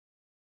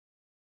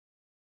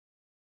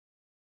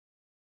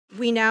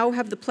we now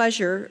have the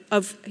pleasure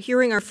of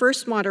hearing our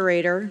first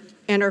moderator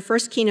and our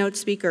first keynote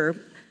speaker.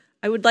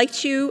 I would like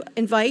to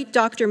invite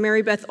Dr.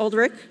 Mary Beth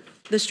Aldrich,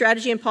 the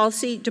Strategy and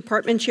Policy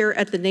Department Chair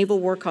at the Naval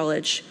War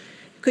College.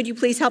 Could you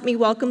please help me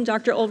welcome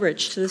Dr.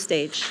 Aldrich to the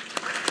stage?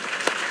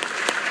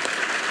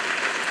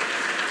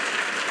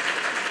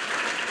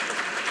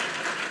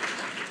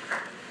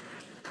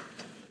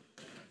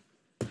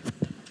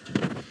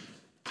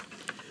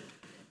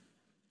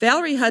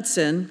 Valerie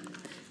Hudson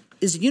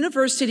is a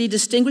University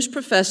Distinguished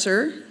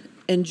Professor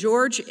and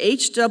George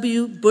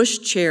H.W. Bush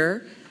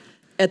Chair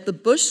at the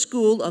Bush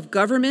School of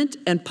Government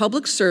and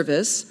Public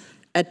Service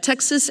at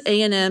Texas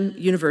A&M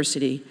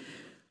University,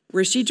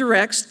 where she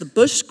directs the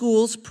Bush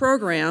School's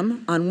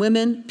program on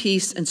women,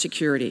 peace, and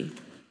security.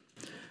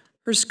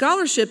 Her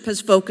scholarship has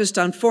focused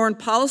on foreign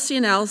policy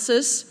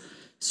analysis,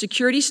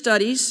 security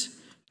studies,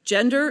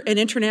 gender, and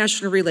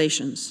international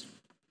relations.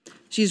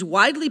 She's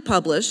widely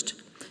published,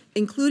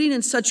 including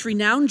in such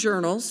renowned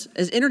journals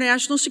as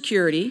International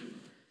Security,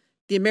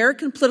 the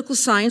American Political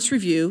Science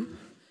Review,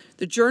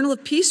 the Journal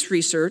of Peace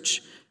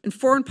Research, and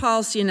Foreign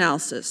Policy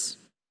Analysis.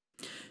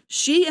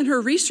 She and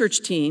her research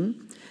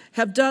team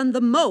have done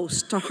the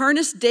most to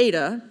harness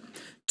data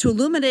to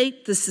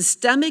illuminate the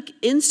systemic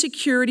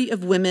insecurity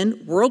of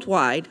women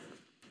worldwide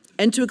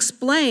and to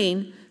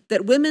explain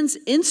that women's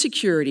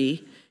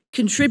insecurity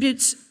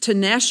contributes to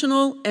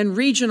national and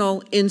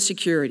regional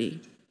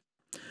insecurity.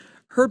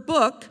 Her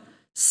book,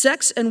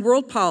 Sex and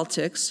World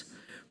Politics,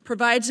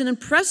 provides an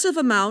impressive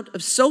amount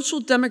of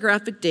social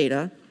demographic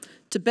data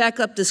to back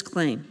up this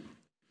claim.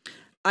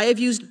 I have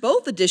used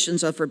both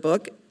editions of her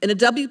book in a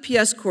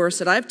WPS course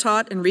that I've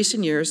taught in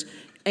recent years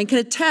and can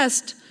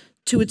attest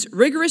to its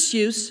rigorous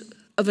use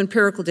of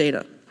empirical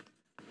data.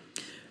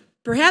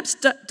 Perhaps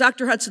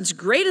Dr. Hudson's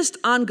greatest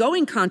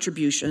ongoing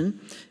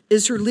contribution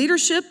is her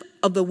leadership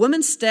of the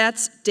Women's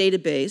Stats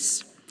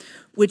database,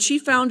 which she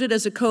founded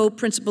as a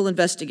co-principal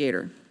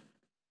investigator.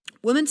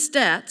 Women's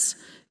Stats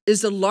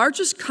is the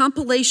largest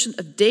compilation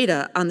of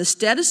data on the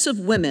status of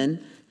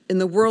women in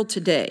the world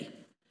today.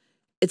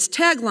 Its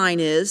tagline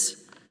is,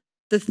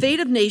 "The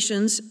fate of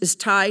nations is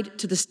tied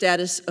to the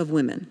status of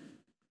women."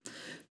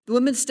 The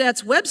Women's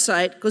Stats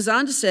website goes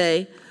on to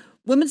say,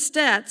 Women's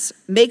Stats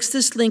makes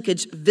this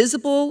linkage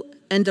visible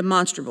and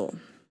demonstrable.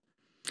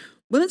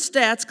 Women's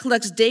Stats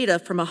collects data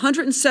from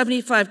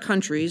 175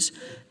 countries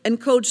and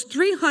codes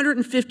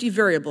 350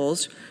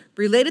 variables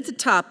related to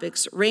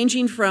topics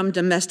ranging from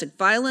domestic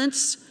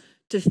violence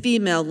to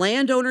female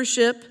land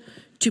ownership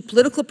to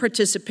political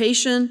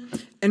participation,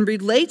 and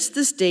relates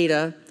this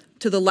data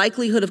to the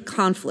likelihood of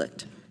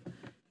conflict.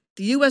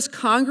 The U.S.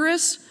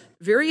 Congress,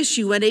 various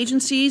UN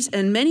agencies,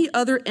 and many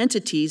other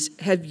entities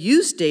have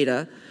used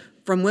data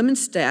from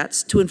Women's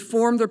Stats to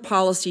inform their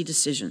policy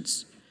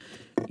decisions.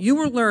 You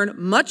will learn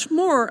much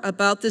more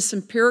about this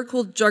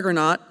empirical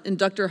juggernaut in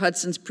Dr.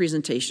 Hudson's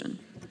presentation.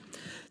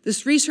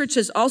 This research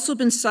has also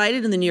been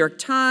cited in the New York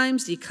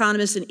Times, The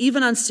Economist, and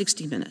even on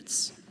 60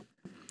 Minutes.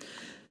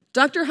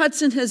 Dr.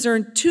 Hudson has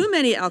earned too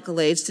many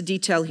accolades to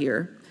detail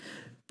here,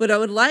 but I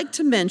would like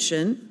to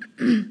mention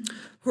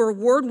her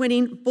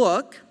award-winning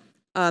book,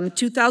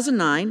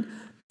 2009,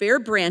 Bare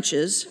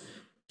Branches,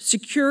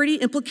 Security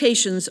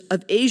Implications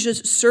of Asia's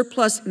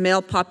Surplus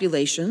Male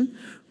Population,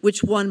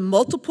 which won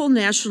multiple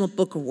national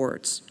book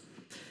awards,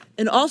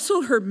 and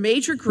also her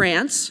major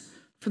grants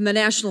from the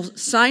National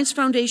Science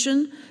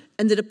Foundation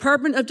and the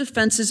Department of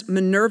Defense's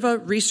Minerva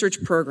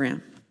Research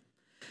Program.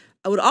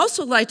 I would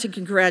also like to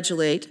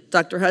congratulate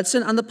Dr.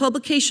 Hudson on the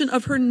publication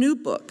of her new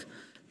book,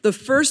 The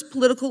First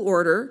Political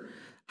Order,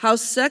 How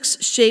Sex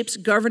Shapes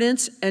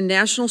Governance and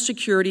National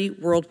Security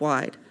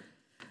Worldwide.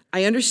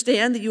 I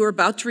understand that you are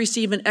about to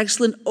receive an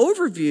excellent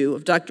overview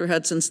of Dr.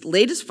 Hudson's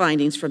latest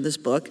findings from this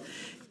book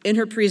in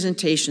her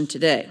presentation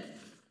today.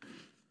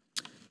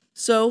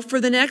 So for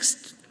the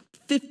next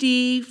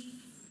 50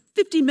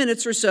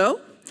 minutes or so,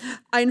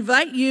 I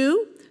invite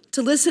you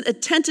to listen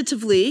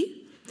attentively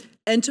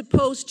and to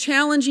pose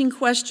challenging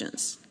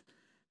questions.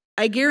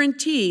 I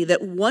guarantee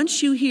that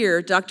once you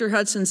hear Dr.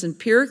 Hudson's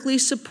empirically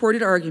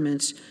supported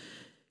arguments,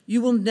 you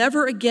will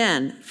never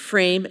again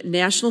frame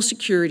national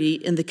security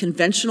in the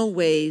conventional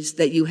ways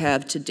that you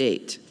have to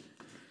date.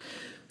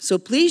 So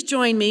please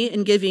join me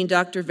in giving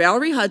Dr.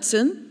 Valerie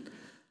Hudson,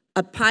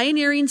 a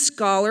pioneering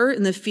scholar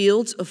in the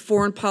fields of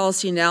foreign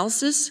policy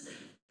analysis,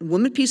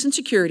 women, peace, and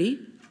security,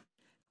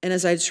 and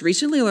as I just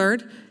recently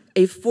learned,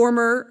 a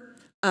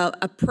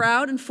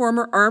proud and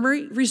former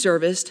Army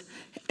reservist,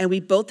 and we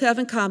both have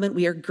in common,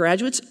 we are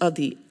graduates of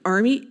the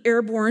Army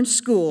Airborne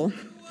School.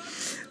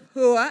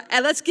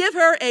 And let's give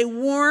her a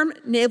warm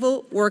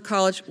Naval War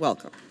College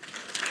welcome.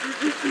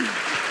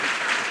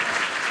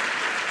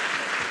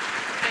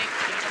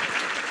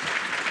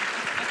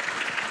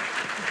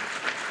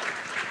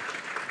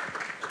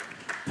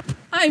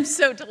 I'm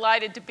so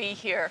delighted to be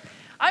here.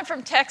 I'm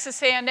from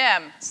Texas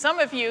A&M. Some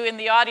of you in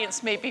the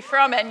audience may be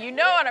from, and you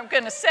know what I'm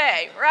going to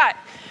say, right?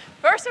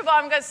 First of all,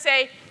 I'm going to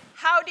say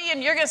howdy,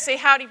 and you're going to say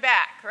howdy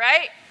back,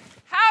 right?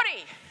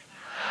 Howdy.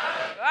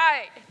 Howdy.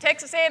 Right.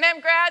 Texas A&M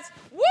grads,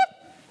 whoop.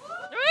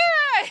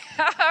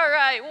 All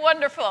right,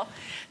 wonderful.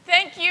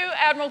 Thank you,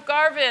 Admiral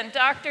Garvin,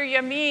 Dr.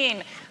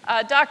 Yamin,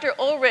 Dr.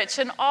 Ulrich,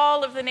 and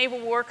all of the Naval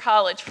War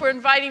College for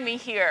inviting me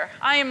here.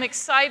 I am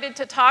excited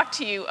to talk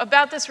to you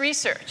about this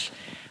research.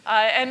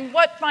 And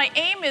what my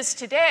aim is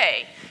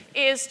today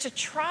is to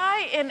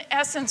try, in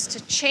essence,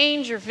 to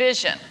change your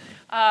vision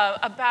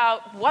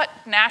about what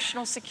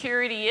national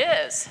security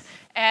is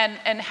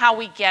and how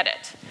we get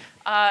it.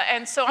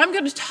 And so I'm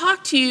going to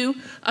talk to you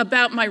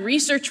about my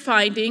research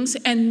findings,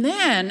 and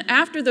then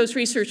after those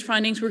research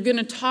findings, we're going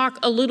to talk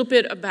a little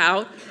bit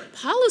about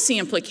policy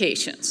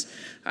implications,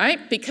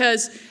 right?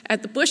 Because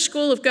at the Bush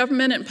School of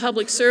Government and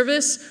Public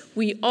Service,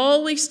 we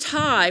always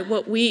tie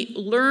what we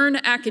learn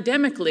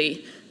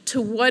academically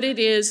to what it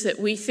is that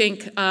we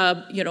think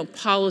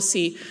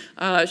policy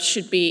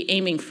should be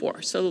aiming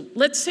for. So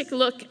let's take a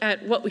look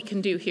at what we can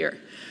do here.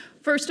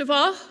 First of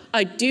all,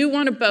 I do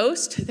want to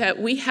boast that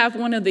we have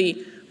one of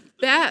the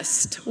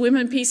best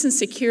women, peace, and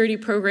security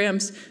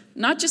programs,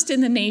 not just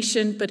in the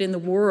nation, but in the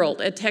world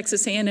at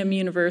Texas A&M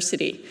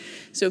University.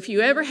 So if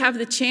you ever have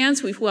the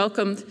chance, we've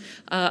welcomed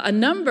a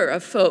number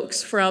of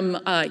folks from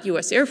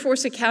U.S. Air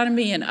Force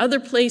Academy and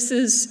other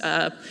places,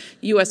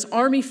 U.S.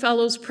 Army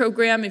Fellows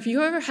Program. If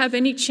you ever have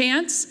any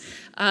chance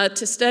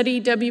to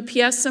study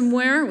WPS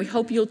somewhere, we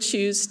hope you'll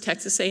choose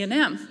Texas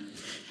A&M.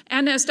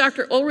 And as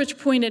Dr. Ulrich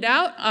pointed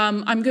out,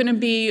 I'm going to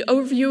be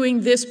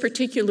overviewing this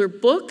particular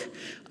book,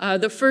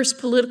 The First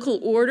Political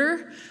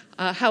Order,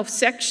 How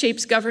Sex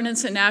Shapes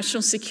Governance and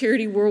National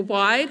Security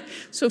Worldwide.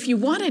 So if you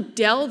want to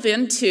delve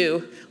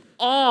into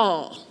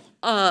all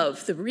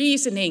of the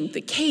reasoning, the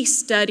case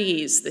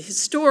studies, the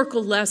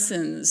historical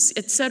lessons,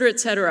 et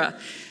cetera,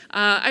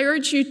 I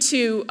urge you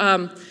to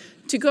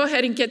go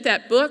ahead and get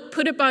that book,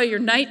 put it by your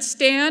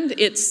nightstand.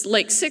 It's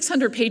like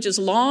 600 pages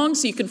long,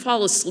 so you can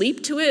fall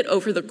asleep to it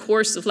over the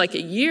course of like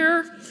a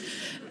year.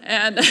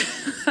 And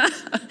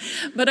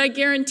but I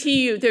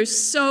guarantee you there's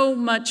so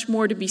much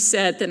more to be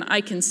said than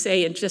I can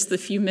say in just the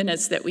few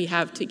minutes that we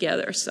have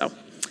together. So,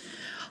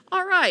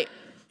 all right.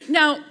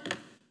 Now,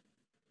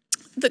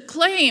 the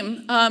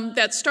claim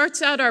that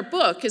starts out our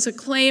book is a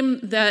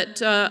claim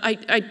that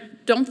I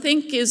don't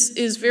think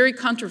is very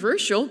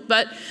controversial,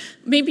 but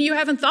maybe you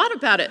haven't thought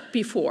about it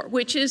before,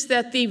 which is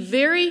that the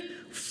very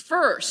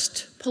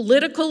first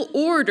political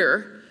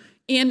order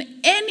in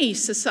any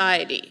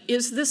society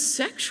is the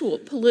sexual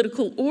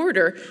political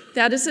order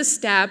that is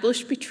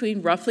established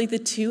between roughly the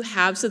two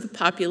halves of the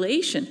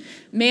population,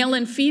 male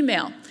and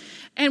female.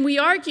 And we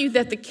argue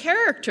that the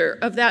character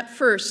of that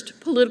first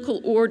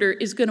political order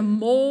is going to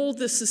mold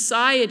the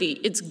society,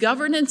 its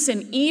governance,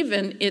 and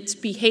even its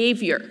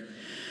behavior.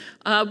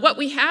 What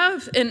we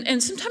have,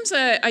 and sometimes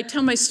I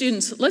tell my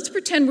students, let's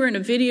pretend we're in a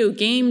video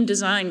game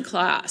design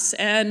class,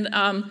 and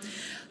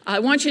I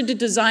want you to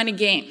design a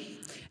game.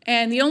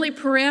 And the only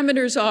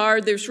parameters are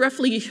there's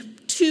roughly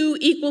 2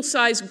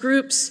 equal-sized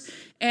groups,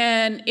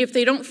 and if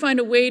they don't find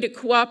a way to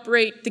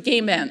cooperate, the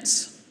game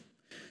ends.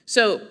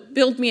 So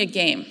build me a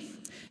game.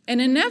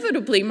 And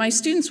inevitably, my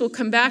students will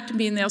come back to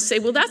me and they'll say,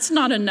 well, that's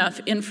not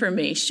enough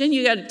information.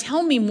 You got to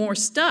tell me more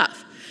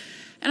stuff.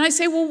 And I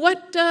say, well,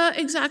 what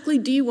exactly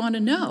do you want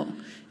to know?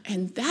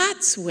 And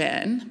that's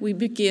when we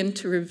begin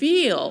to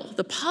reveal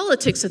the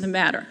politics of the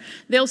matter.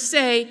 They'll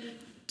say,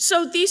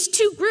 so these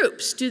 2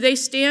 groups, do they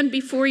stand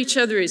before each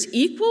other as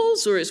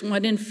equals, or is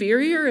one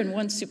inferior and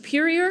one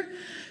superior?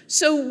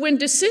 So when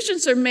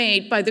decisions are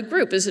made by the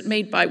group, is it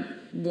made by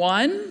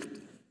one,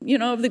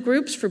 of the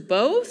groups for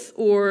both,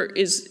 or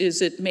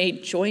is it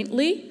made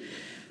jointly?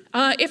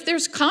 If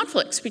there's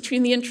conflicts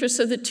between the interests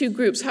of the 2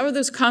 groups, how are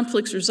those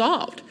conflicts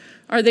resolved?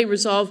 Are they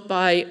resolved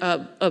by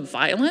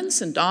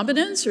violence and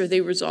dominance, or are they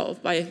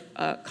resolved by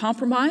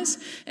compromise?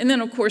 And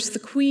then, of course, the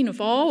queen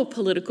of all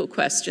political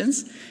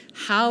questions,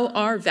 how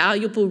are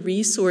valuable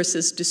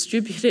resources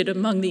distributed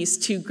among these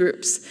 2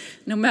 groups?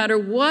 No matter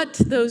what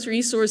those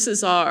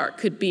resources are,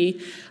 could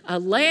be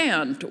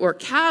land or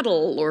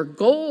cattle or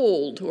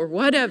gold or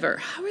whatever,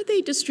 how are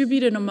they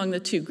distributed among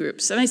the 2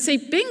 groups? And I say,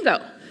 bingo,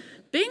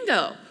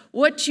 bingo.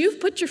 What you've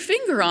put your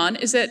finger on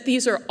is that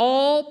these are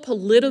all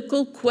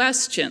political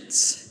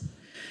questions.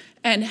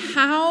 And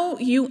how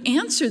you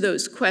answer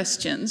those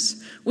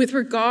questions with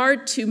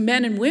regard to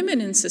men and women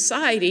in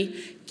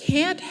society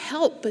can't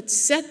help but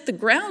set the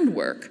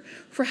groundwork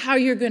for how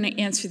you're going to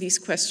answer these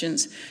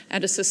questions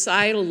at a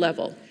societal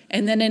level,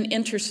 and then an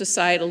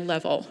intersocietal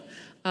level,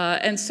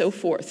 and so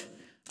forth.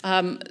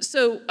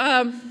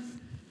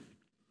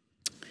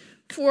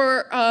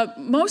 For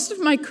most of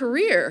my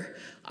career,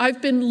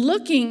 I've been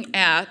looking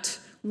at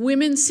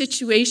women's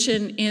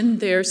situation in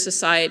their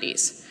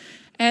societies.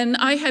 And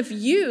I have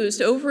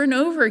used over and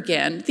over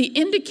again the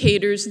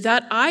indicators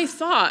that I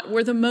thought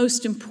were the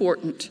most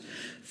important: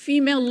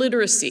 female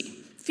literacy,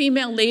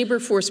 female labor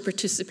force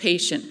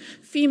participation,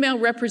 female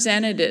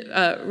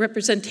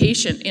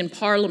representation in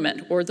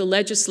parliament or the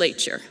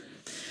legislature.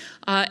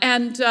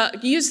 And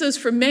used those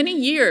for many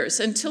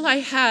years until I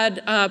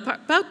had,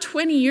 about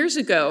 20 years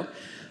ago,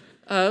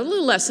 a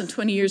little less than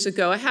 20 years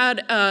ago, I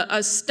had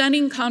a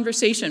stunning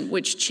conversation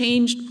which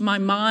changed my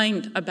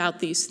mind about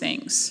these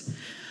things.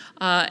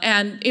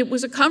 And it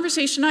was a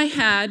conversation I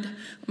had.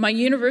 My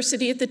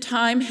university at the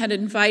time had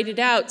invited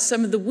out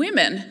some of the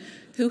women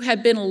who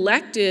had been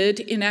elected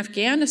in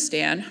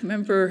Afghanistan.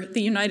 Remember,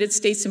 the United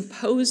States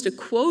imposed a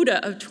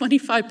quota of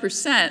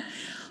 25%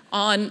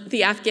 on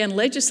the Afghan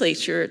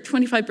legislature.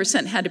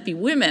 25% had to be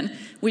women,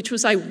 which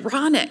was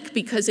ironic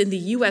because in the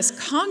US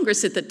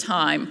Congress at the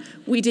time,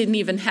 we didn't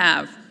even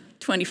have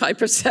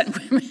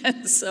 25%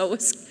 women. So it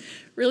was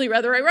really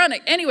rather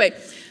ironic. Anyway,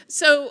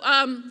 so,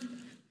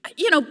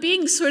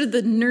 being sort of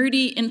the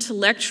nerdy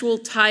intellectual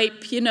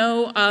type,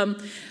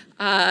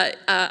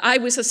 I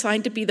was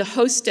assigned to be the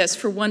hostess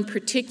for one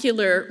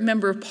particular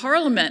member of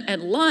parliament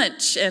at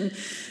lunch.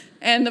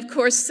 And of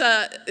course,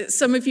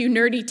 some of you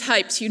nerdy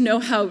types, you know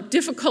how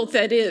difficult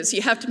that is.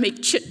 You have to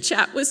make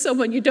chit-chat with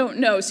someone you don't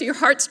know. So your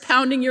heart's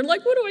pounding. You're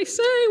like, what do I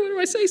say? What do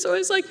I say? So I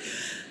was like,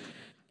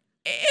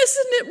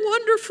 isn't it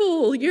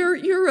wonderful?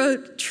 You're a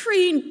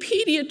trained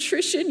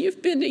pediatrician.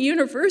 You've been to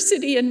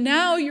university, and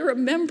now you're a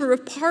member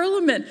of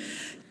parliament.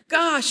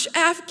 Gosh,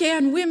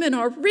 Afghan women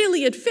are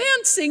really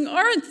advancing,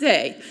 aren't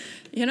they?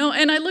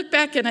 And I look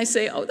back and I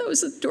say, oh, that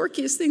was the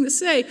dorkiest thing to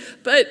say.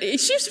 But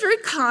she was very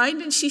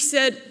kind, and she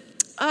said,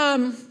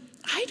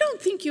 I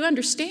don't think you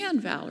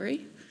understand,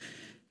 Valerie.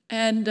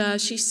 And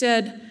she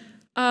said,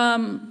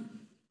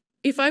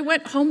 if I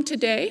went home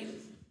today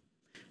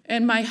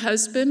and my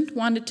husband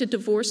wanted to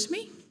divorce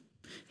me,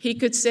 he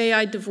could say,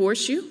 I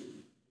divorce you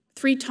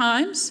 3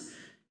 times,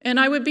 and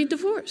I would be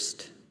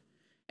divorced.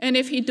 And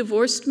if he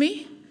divorced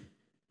me,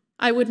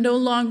 I would no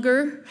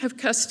longer have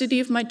custody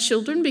of my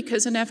children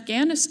because in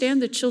Afghanistan,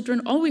 the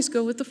children always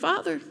go with the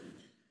father.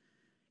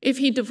 If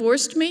he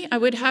divorced me, I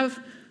would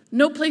have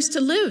no place to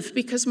live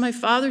because my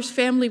father's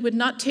family would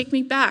not take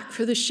me back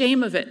for the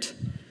shame of it.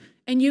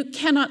 And you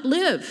cannot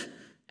live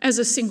as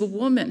a single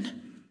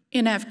woman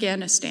in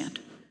Afghanistan.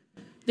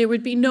 There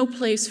would be no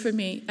place for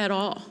me at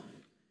all.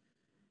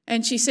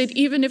 And she said,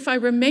 even if I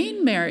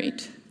remain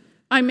married,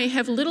 I may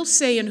have little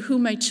say in who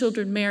my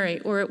children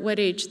marry or at what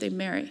age they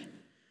marry.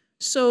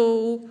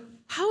 So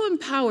how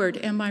empowered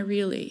am I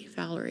really,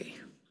 Valerie?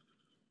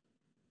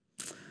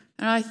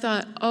 And I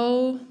thought,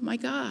 oh my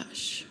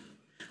gosh,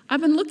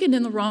 I've been looking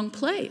in the wrong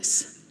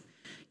place.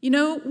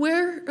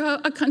 We're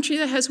a country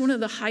that has one of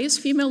the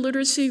highest female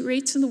literacy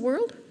rates in the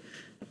world,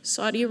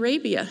 Saudi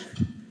Arabia,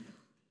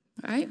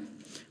 right?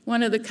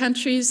 One of the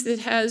countries that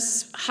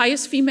has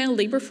highest female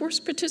labor force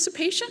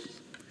participation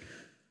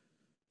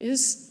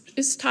is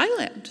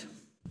Thailand.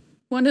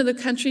 One of the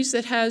countries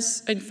that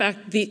has, in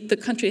fact, the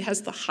country that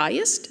has the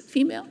highest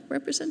female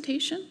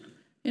representation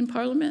in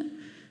parliament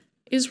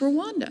is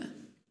Rwanda,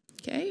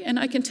 okay? And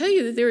I can tell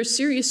you that there are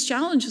serious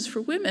challenges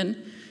for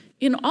women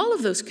in all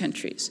of those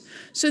countries.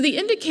 So the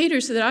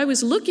indicators that I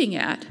was looking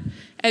at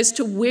as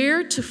to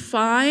where to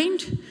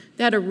find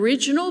that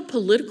original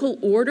political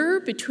order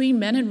between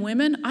men and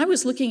women, I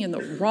was looking in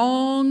the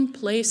wrong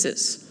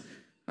places,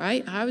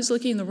 right? I was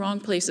looking in the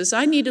wrong places.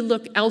 I need to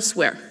look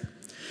elsewhere.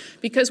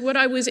 Because what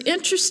I was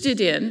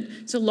interested in,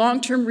 as a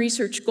long-term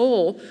research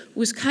goal,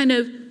 was kind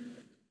of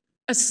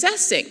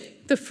assessing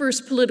the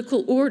first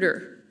political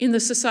order in the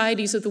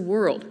societies of the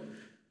world.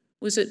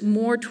 Was it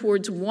more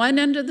towards one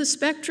end of the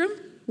spectrum,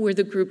 where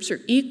the groups are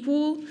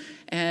equal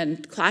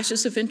and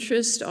clashes of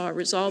interest are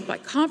resolved by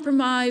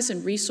compromise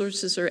and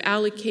resources are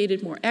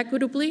allocated more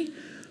equitably?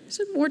 Is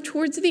it more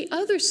towards the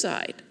other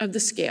side of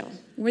the scale,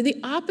 where the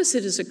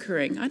opposite is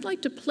occurring? I'd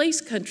like to place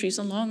countries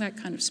along that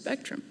kind of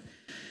spectrum.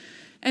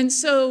 And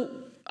so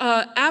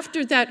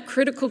after that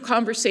critical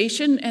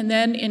conversation and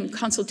then in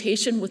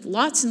consultation with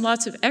lots and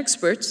lots of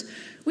experts,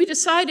 we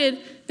decided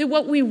that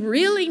what we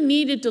really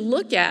needed to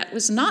look at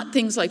was not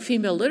things like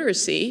female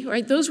literacy,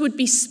 right? Those would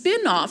be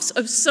spin-offs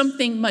of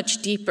something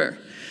much deeper.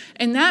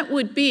 And that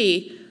would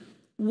be,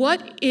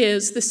 what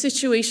is the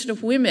situation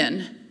of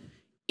women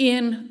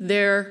in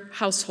their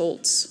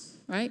households,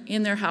 right?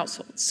 In their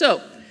households.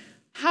 So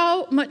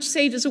how much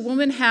say does a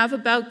woman have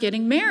about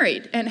getting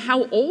married? And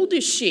how old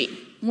is she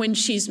when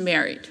she's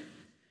married?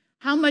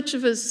 How much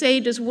of a say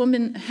does a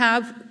woman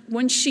have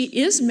when she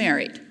is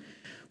married?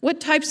 What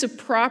types of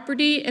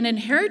property and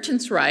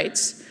inheritance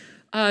rights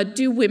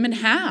do women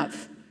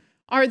have?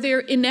 Are there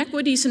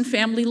inequities in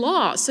family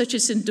law, such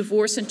as in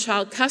divorce and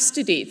child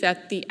custody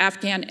that the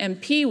Afghan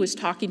MP was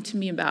talking to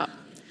me about?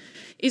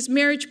 Is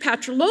marriage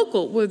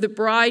patrilocal, where the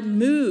bride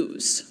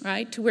moves,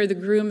 right, to where the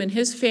groom and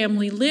his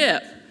family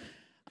live?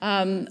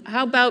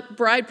 How about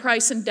bride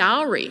price and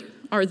dowry?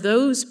 Are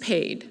those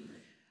paid?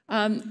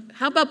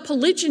 How about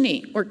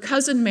polygyny or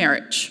cousin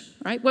marriage?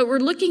 Right? What we're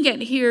looking at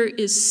here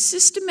is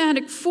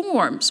systematic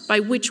forms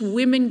by which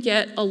women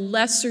get a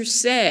lesser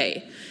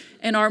say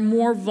and are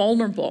more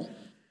vulnerable.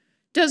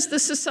 Does the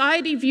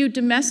society view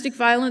domestic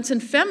violence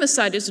and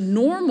femicide as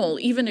normal,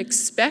 even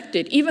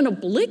expected, even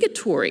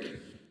obligatory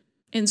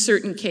in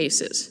certain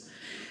cases?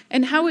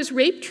 And how is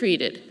rape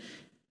treated?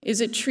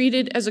 Is it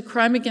treated as a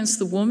crime against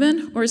the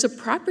woman or as a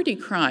property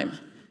crime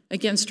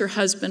against her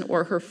husband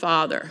or her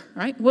father,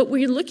 right? What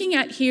we're looking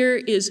at here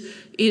is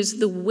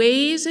the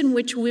ways in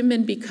which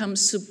women become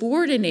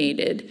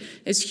subordinated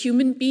as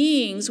human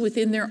beings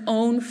within their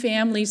own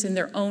families and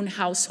their own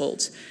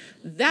households.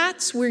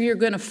 That's where you're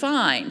going to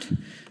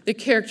find the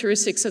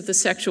characteristics of the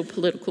sexual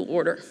political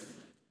order.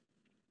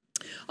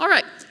 All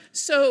right,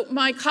 so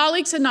my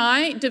colleagues and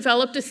I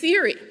developed a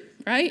theory,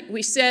 right?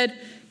 We said,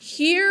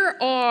 here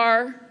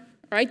are,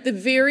 right, the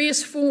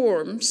various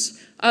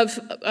forms of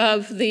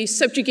the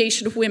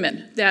subjugation of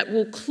women that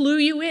will clue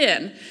you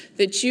in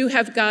that you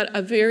have got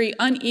a very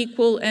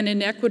unequal and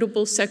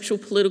inequitable sexual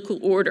political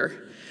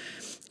order.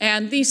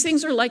 And these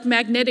things are like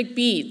magnetic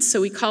beads,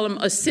 so we call them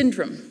a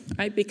syndrome,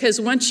 right? Because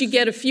once you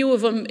get a few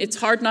of them, it's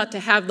hard not to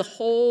have the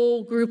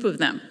whole group of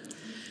them.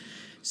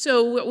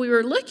 So what we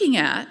were looking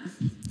at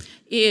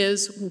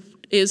is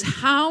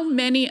how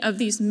many of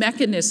these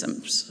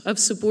mechanisms of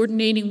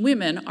subordinating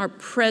women are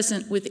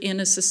present within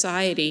a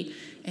society,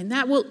 and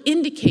that will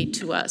indicate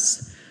to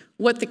us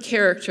what the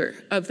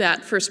character of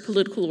that first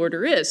political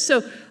order is.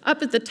 So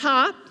up at the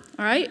top,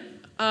 all right,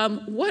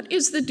 what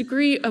is the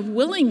degree of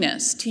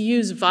willingness to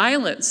use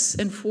violence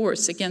and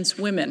force against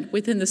women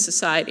within the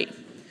society?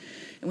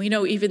 And we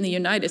know even the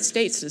United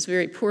States does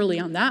very poorly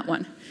on that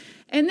one.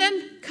 And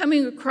then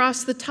coming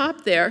across the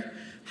top there,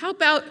 how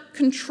about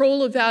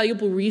control of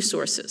valuable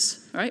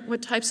resources, right?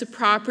 What types of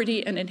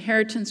property and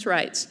inheritance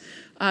rights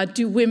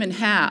do women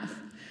have?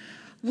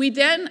 We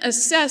then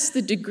assess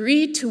the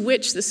degree to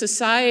which the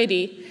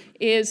society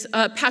is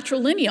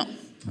patrilineal,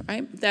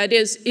 right? That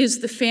is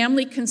the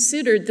family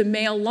considered the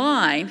male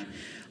line?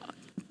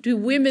 Do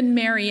women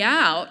marry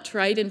out,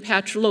 right, in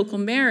patrilocal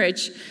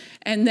marriage,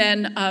 and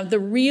then the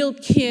real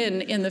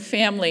kin in the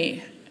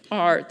family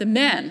are the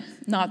men,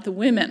 not the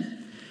women?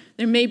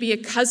 There may be a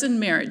cousin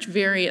marriage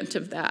variant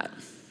of that.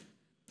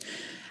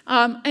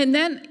 And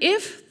then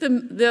if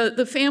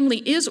the family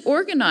is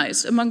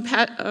organized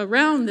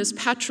around this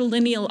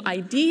patrilineal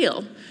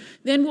ideal,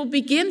 then we'll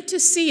begin to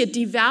see a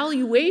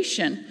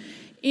devaluation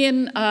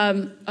in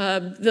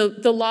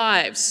the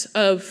lives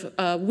of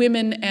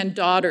women and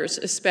daughters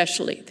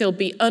especially. There'll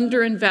be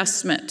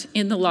underinvestment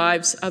in the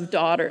lives of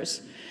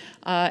daughters.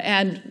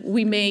 And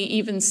we may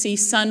even see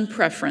son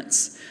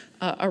preference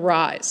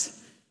arise.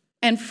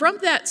 And from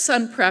that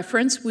son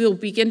preference, we'll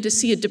begin to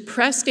see a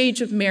depressed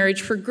age of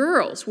marriage for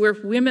girls, where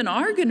if women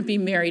are going to be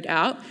married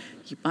out,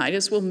 you might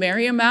as well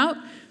marry them out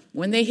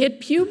when they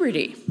hit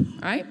puberty,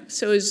 right?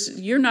 So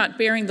you're not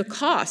bearing the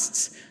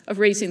costs of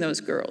raising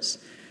those girls.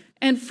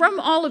 And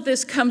from all of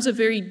this comes a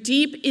very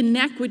deep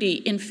inequity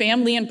in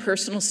family and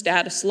personal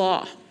status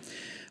law,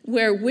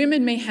 where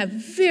women may have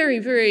very,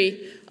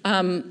 very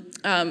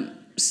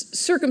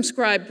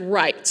circumscribed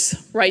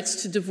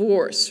rights to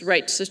divorce,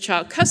 rights to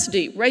child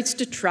custody, rights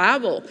to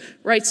travel,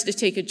 rights to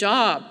take a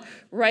job,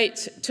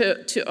 rights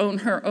to own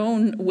her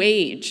own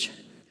wage.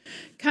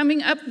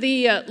 Coming up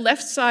the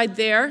left side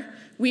there,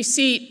 we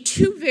see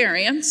two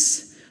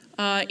variants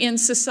in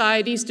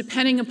societies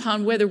depending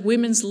upon whether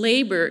women's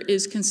labor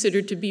is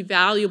considered to be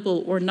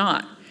valuable or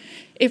not.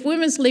 If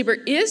women's labor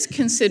is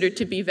considered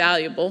to be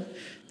valuable,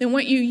 then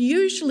what you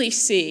usually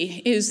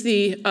see is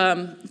the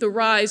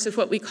rise of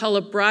what we call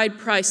a bride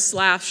price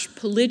 /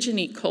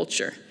 polygyny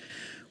culture.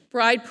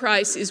 Bride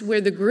price is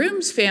where the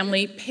groom's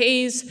family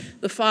pays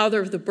the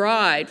father of the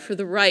bride for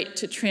the right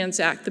to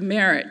transact the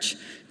marriage.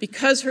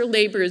 Because her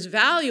labor is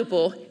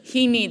valuable,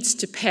 he needs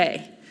to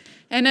pay.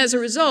 And as a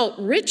result,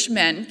 rich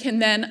men can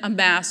then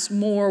amass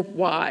more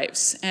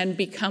wives and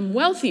become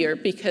wealthier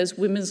because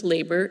women's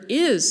labor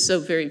is so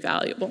very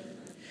valuable.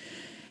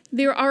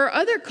 There are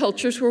other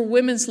cultures where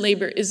women's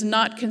labor is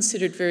not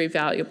considered very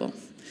valuable.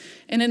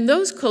 And in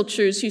those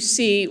cultures, you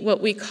see what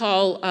we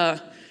call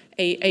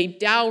a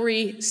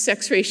dowry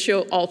sex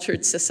ratio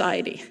altered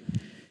society.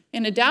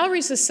 In a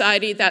dowry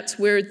society, that's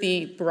where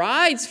the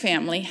bride's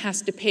family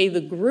has to pay the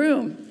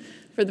groom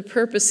for the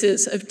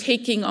purposes of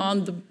taking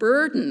on the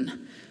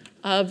burden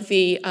of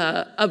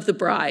the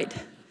bride.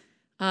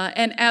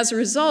 And as a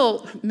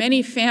result,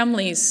 many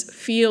families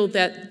feel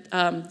that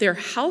their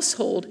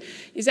household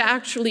is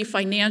actually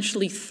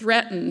financially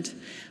threatened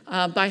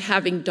by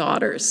having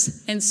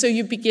daughters. And so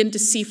you begin to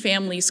see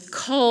families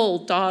cull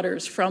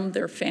daughters from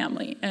their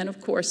family. And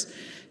of course,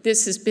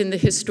 this has been the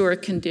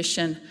historic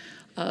condition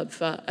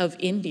of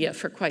India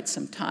for quite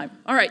some time.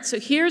 All right, so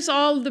here's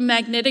all the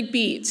magnetic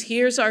beads.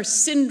 Here's our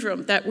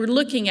syndrome that we're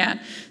looking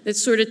at that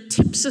sort of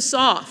tips us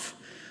off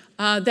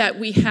that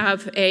we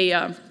have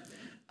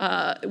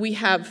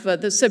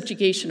the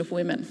subjugation of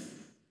women.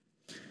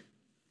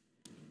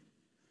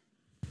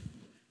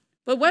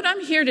 But what I'm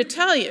here to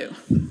tell you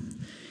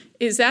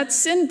is that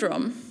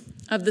syndrome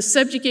of the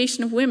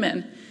subjugation of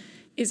women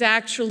is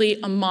actually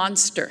a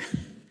monster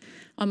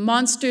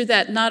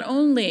that not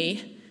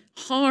only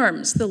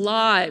harms the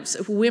lives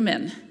of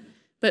women,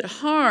 but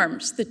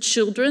harms the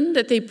children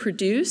that they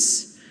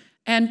produce,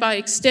 and by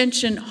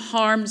extension,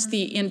 harms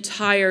the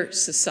entire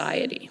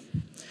society.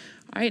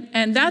 All right,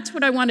 and that's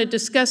what I want to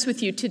discuss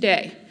with you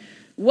today.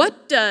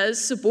 What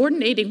does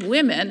subordinating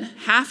women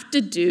have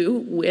to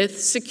do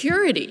with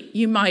security,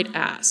 you might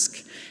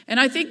ask? And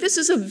I think this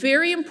is a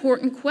very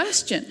important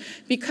question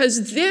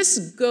because this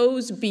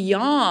goes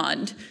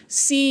beyond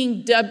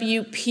seeing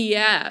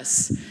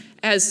WPS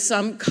as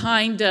some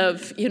kind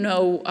of,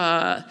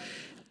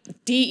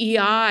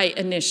 DEI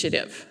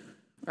initiative,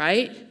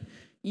 right?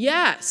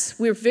 Yes,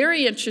 we're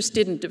very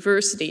interested in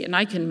diversity, and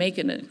I can make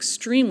an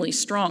extremely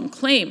strong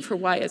claim for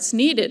why it's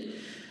needed.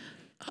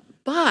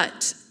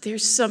 But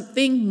there's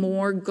something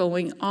more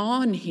going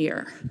on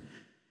here.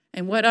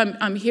 And what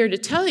I'm here to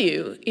tell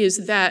you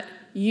is that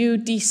you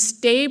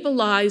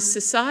destabilize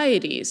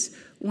societies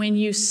when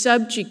you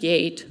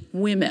subjugate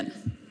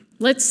women.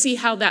 Let's see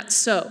how that's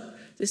so.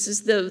 This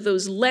is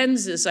those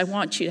lenses I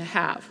want you to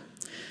have.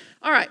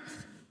 All right.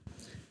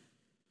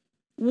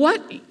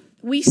 What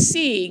we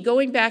see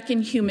going back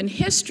in human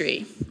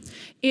history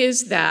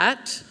is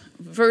that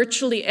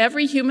virtually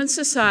every human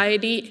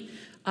society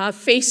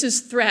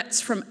faces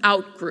threats from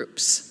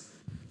outgroups.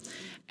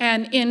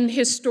 And in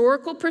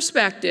historical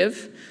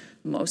perspective,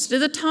 most of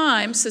the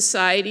time,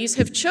 societies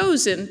have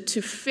chosen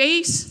to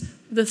face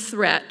the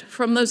threat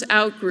from those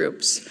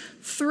outgroups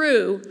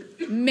through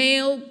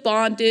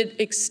male-bonded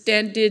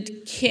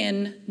extended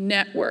kin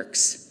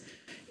networks.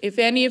 If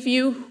any of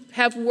you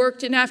have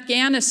worked in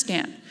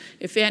Afghanistan,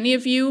 if any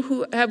of you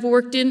who have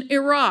worked in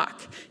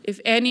Iraq, if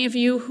any of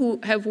you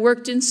who have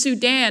worked in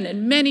Sudan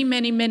and many,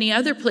 many, many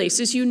other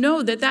places, you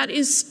know that that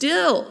is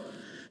still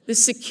the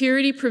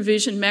security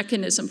provision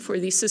mechanism for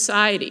these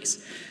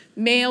societies.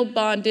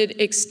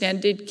 Male-bonded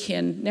extended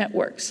kin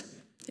networks,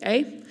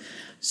 okay?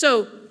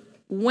 So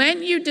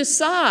when you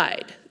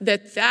decide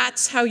that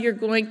that's how you're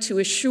going to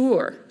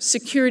assure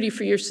security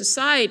for your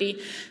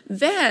society,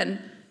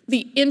 then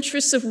the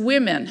interests of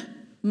women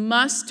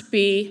must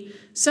be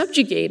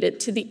subjugated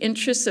to the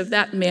interests of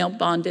that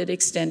male-bonded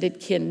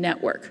extended kin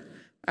network,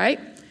 right?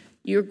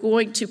 You're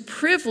going to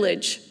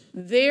privilege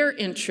their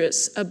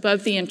interests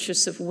above the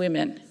interests of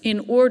women in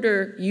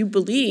order, you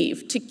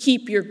believe, to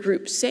keep your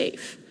group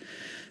safe.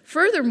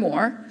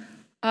 Furthermore,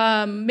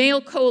 male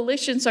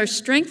coalitions are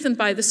strengthened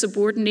by the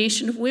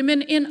subordination of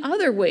women in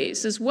other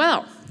ways as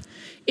well.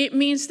 It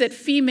means that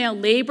female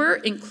labor,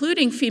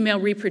 including female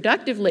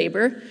reproductive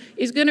labor,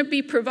 is going to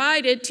be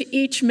provided to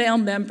each male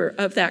member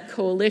of that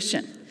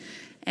coalition.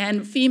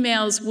 And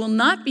females will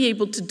not be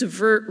able to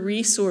divert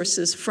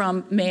resources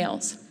from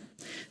males.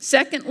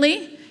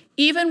 Secondly,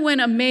 even when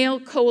a male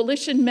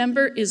coalition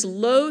member is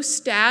low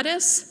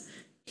status,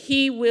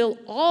 he will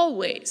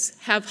always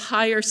have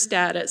higher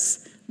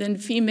status than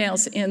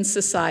females in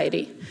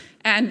society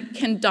and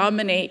can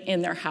dominate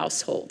in their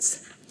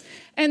households.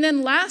 And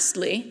then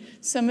lastly,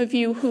 some of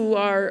you who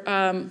are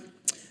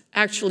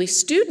actually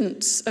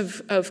students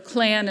of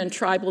clan and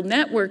tribal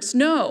networks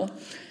know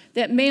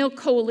that male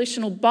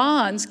coalitional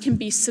bonds can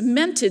be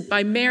cemented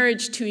by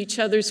marriage to each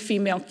other's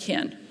female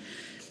kin.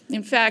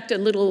 In fact, a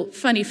little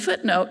funny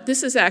footnote,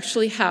 this is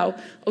actually how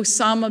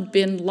Osama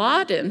bin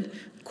Laden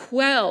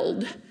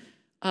quelled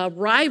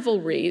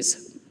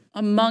rivalries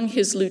among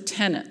his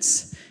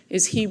lieutenants,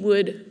 is he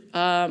would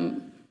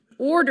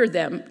order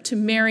them to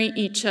marry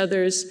each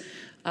other's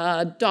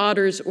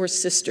daughters or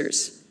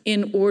sisters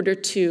in order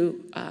to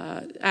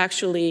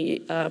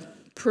actually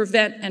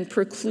prevent and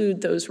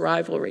preclude those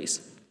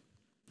rivalries.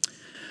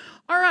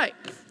 All right,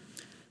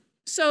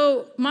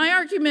 so my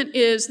argument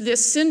is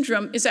this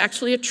syndrome is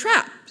actually a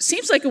trap.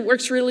 Seems like it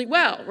works really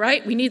well,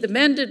 right? We need the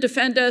men to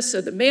defend us,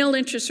 so the male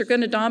interests are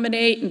going to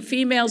dominate, and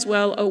females,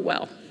 well, oh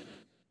well.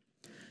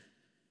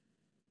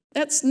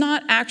 That's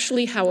not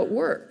actually how it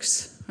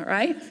works, all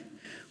right?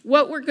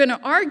 What we're going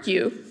to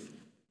argue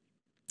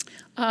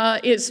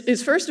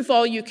is first of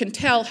all, you can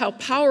tell how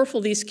powerful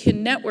these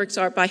kin networks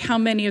are by how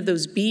many of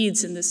those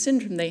beads in the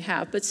syndrome they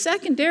have. But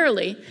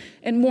secondarily,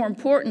 and more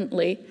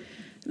importantly,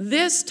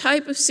 this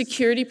type of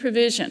security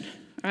provision,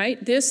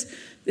 right, this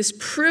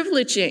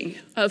privileging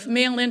of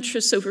male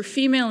interests over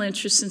female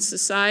interests in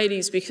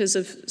societies because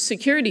of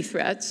security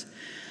threats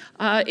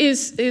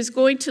is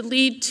going to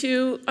lead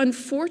to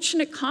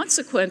unfortunate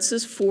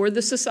consequences for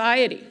the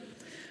society,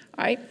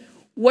 right?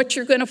 What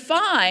you're going to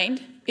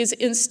find is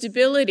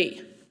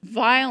instability,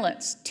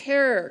 violence,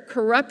 terror,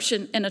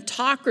 corruption, and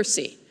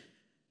autocracy.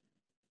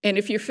 And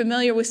if you're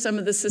familiar with some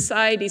of the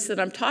societies that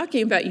I'm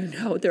talking about, you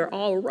know they're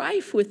all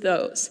rife with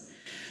those.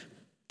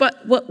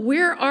 But what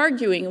we're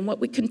arguing and what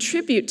we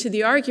contribute to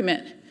the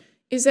argument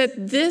is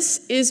that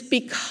this is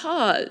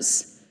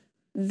because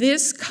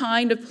this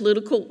kind of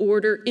political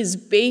order is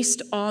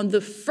based on the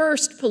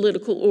first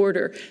political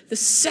order, the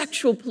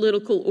sexual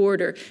political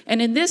order.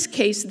 And in this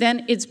case,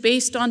 then, it's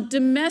based on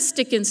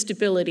domestic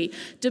instability,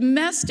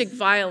 domestic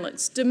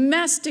violence,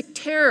 domestic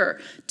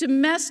terror,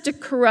 domestic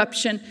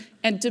corruption,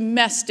 and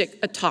domestic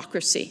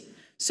autocracy.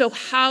 So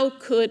how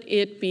could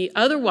it be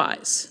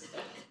otherwise,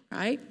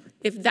 right?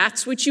 If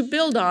that's what you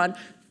build on,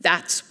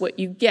 that's what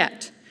you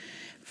get.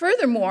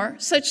 Furthermore,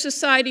 such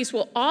societies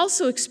will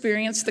also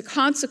experience the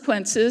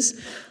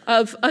consequences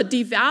of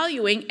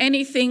devaluing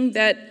anything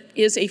that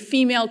is a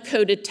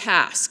female-coded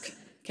task,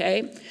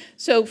 okay?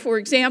 So, for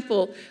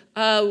example,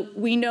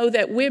 we know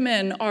that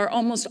women are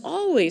almost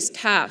always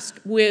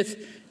tasked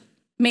with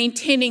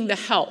maintaining the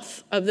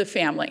health of the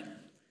family.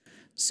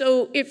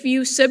 So if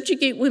you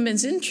subjugate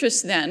women's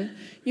interests then,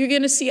 you're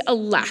going to see a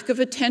lack of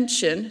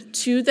attention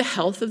to the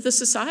health of the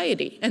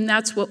society. And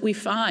that's what we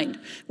find.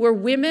 Where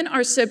women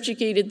are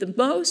subjugated the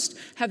most,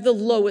 have the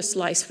lowest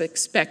life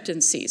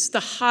expectancies, the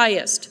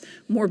highest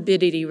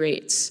morbidity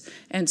rates,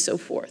 and so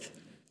forth.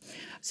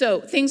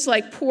 So things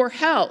like poor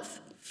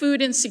health,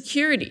 food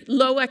insecurity,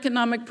 low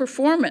economic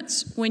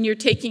performance when you're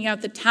taking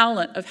out the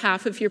talent of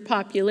half of your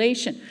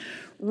population,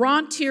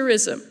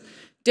 rentierism,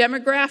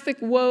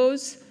 demographic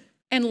woes,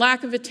 and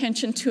lack of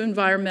attention to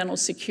environmental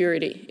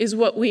security is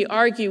what we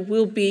argue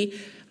will be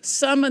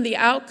some of the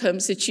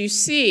outcomes that you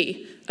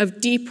see of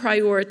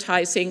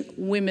deprioritizing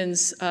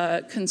women's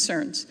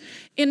concerns.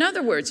 In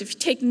other words, if you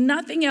take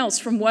nothing else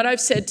from what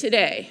I've said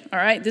today, all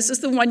right, this is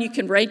the one you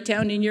can write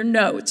down in your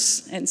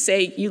notes and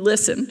say you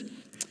listened.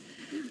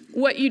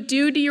 What you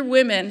do to your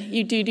women,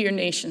 you do to your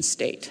nation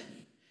state.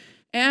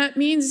 And it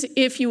means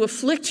if you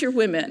afflict your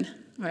women,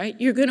 all right,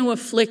 you're going to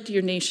afflict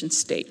your nation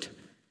state.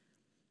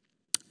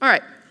 All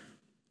right.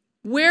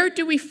 Where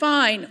do we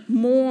find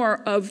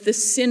more of the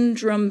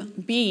syndrome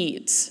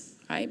beads,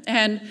 right?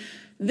 And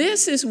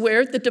this is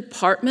where the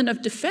Department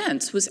of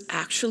Defense was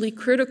actually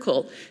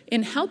critical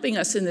in helping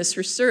us in this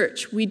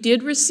research. We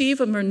did receive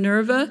a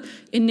Minerva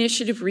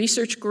Initiative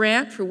research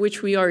grant, for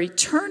which we are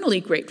eternally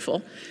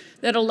grateful,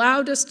 that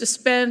allowed us to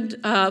spend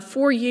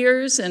 4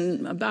 years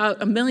and about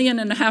 $1.5 million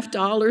of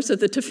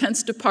the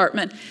Defense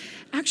Department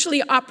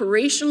actually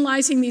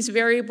operationalizing these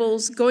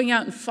variables, going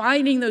out and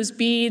finding those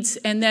beads,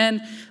 and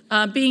then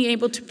being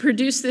able to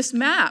produce this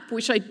map,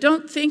 which I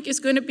don't think is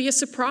going to be a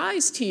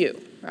surprise to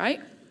you,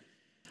 right?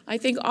 I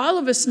think all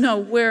of us know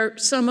where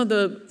some of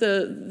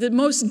the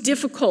most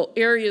difficult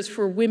areas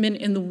for women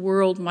in the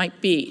world might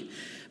be.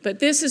 But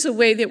this is a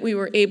way that we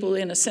were able,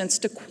 in a sense,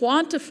 to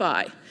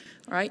quantify,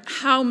 right,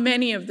 how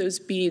many of those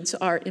beads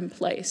are in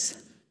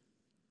place.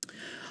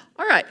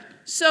 All right.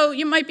 So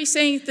you might be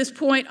saying at this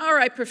point, all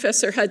right,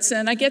 Professor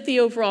Hudson, I get the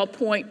overall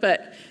point,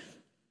 but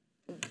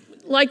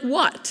like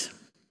what?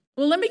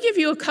 Well, let me give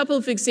you a couple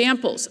of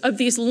examples of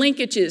these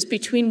linkages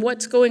between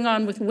what's going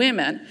on with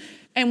women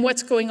and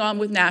what's going on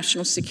with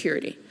national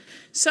security.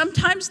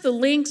 Sometimes the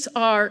links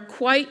are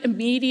quite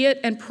immediate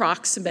and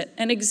proximate.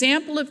 An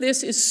example of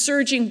this is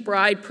surging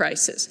bride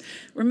prices.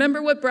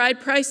 Remember what bride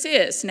price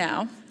is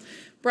now.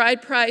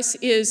 Bride price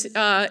is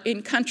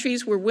in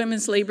countries where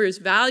women's labor is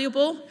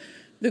valuable.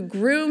 The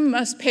groom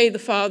must pay the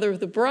father of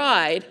the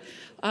bride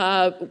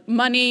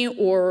money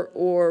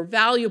or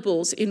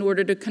valuables in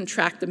order to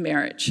contract the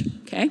marriage,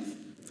 okay?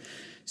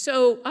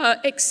 So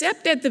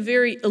except at the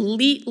very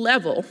elite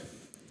level,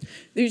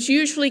 there's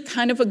usually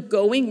kind of a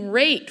going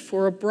rate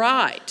for a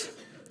bride.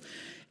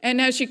 And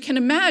as you can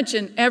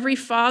imagine, every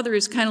father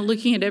is kind of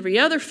looking at every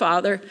other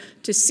father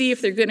to see if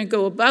they're going to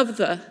go above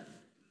the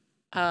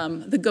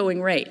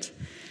going rate.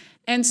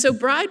 And so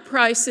bride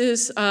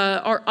prices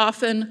are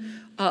often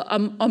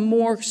a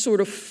more sort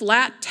of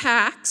flat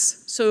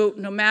tax. So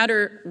no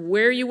matter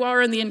where you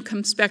are on the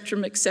income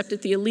spectrum, except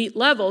at the elite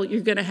level, you're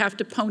going to have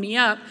to pony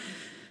up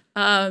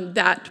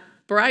that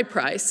bride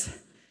price.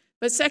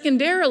 But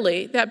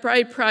secondarily, that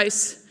bride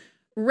price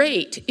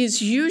rate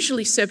is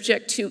usually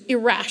subject to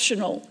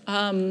irrational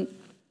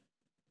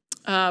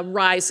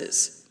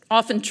rises,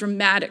 often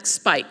dramatic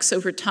spikes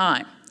over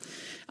time,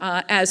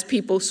 as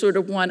people sort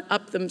of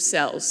one-up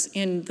themselves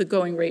in the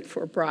going rate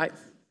for a bride.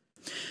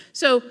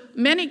 So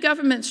many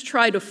governments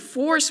try to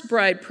force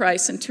bride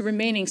price into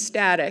remaining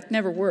static,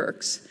 never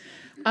works.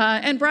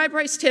 And bride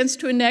price tends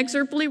to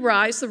inexorably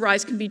rise. The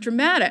rise can be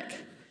dramatic.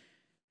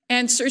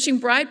 And surging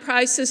bride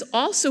prices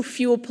also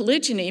fuel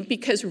polygyny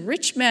because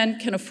rich men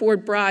can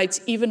afford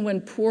brides even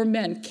when poor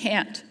men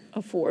can't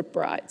afford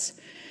brides.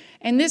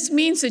 And this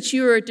means that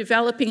you are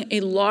developing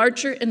a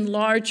larger and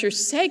larger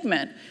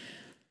segment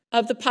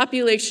of the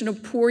population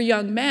of poor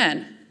young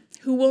men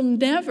who will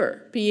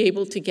never be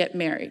able to get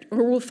married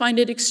or will find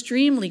it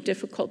extremely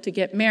difficult to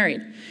get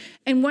married.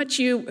 And what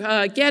you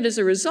get as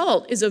a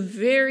result is a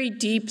very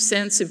deep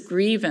sense of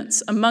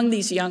grievance among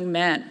these young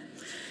men,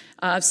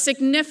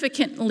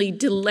 significantly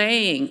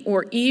delaying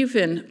or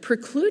even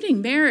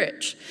precluding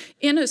marriage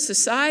in a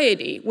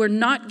society where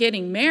not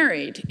getting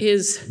married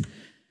is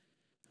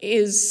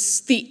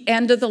the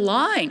end of the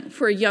line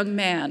for a young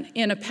man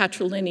in a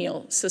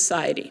patrilineal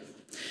society.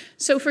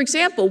 So, for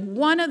example,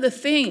 one of the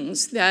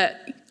things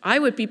that I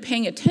would be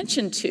paying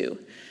attention to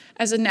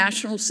as a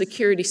national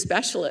security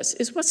specialist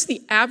is what's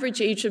the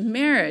average age of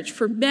marriage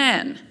for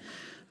men,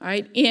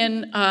 right,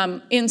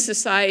 in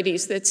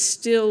societies that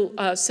still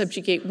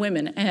subjugate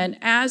women. And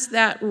as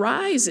that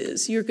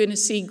rises, you're going to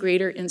see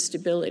greater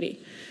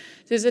instability.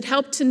 Does it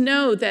help to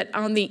know that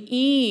on the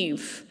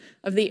eve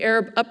of the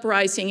Arab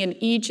uprising in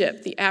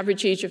Egypt, the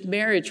average age of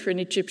marriage for an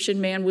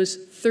Egyptian man was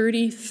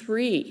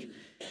 33?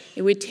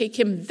 It would take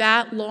him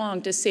that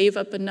long to save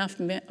up enough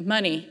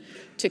money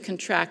to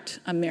contract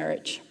a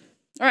marriage.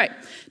 All right,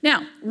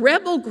 now,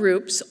 rebel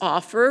groups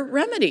offer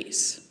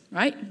remedies,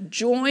 right?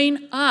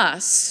 Join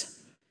us,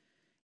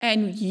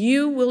 and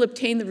you will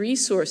obtain the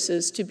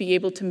resources to be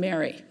able to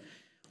marry.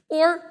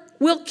 Or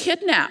will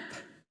kidnap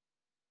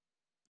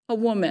a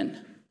woman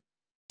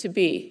to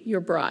be your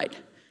bride.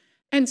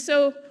 And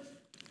so,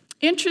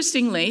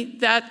 interestingly,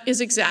 that is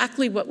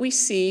exactly what we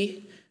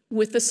see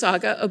with the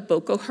saga of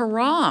Boko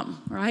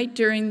Haram, right,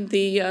 during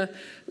the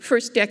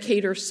first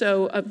decade or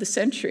so of the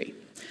century.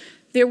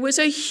 There was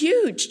a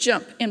huge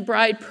jump in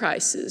bride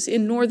prices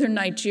in northern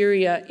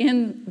Nigeria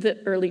in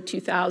the early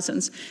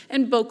 2000s,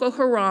 and Boko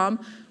Haram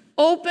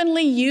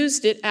openly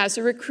used it as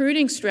a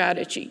recruiting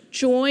strategy.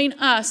 Join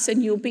us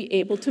and you'll be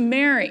able to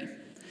marry.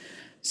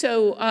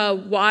 So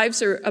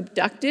wives are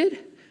abducted,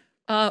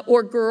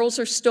 or girls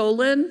are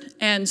stolen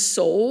and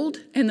sold,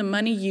 and the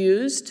money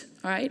used,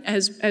 right,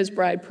 as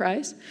bride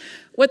price.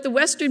 What the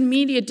Western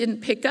media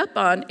didn't pick up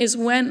on is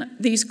when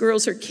these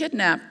girls are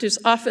kidnapped, there's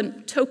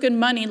often token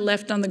money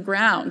left on the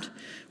ground,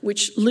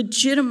 which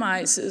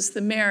legitimizes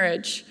the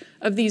marriage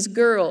of these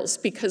girls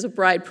because a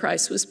bride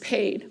price was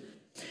paid.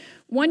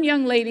 One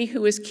young lady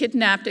who was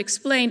kidnapped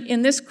explained,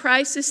 in this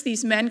crisis,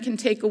 these men can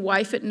take a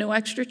wife at no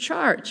extra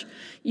charge.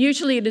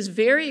 Usually it is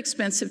very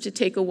expensive to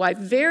take a wife,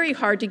 very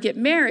hard to get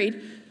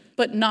married,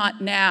 but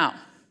not now,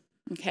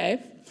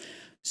 okay?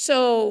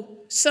 So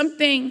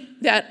something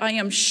that I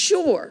am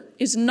sure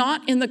is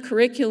not in the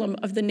curriculum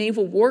of the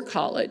Naval War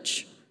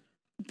College,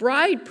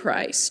 bride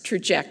price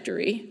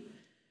trajectory,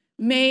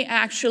 may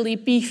actually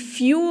be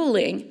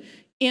fueling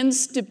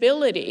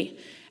instability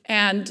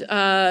and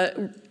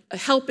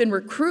help in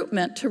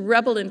recruitment to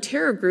rebel and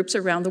terror groups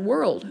around the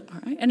world. All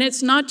right? And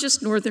it's not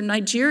just northern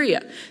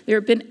Nigeria. There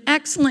have been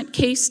excellent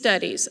case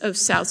studies of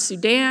South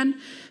Sudan,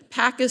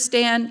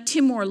 Pakistan,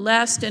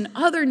 Timor-Leste, and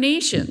other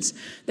nations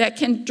that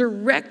can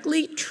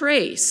directly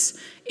trace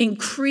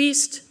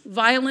increased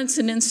violence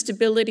and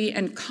instability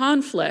and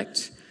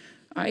conflict,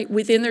 right,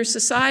 within their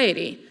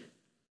society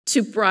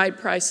to bride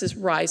prices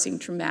rising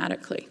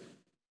dramatically.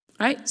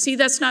 Right? See,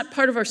 that's not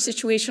part of our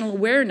situational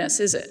awareness,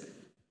 is it?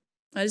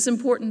 That is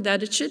important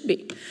that it should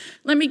be.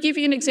 Let me give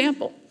you an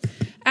example.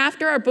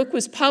 After our book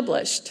was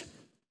published,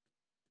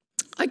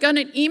 I got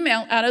an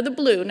email out of the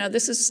blue. Now,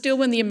 this is still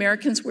when the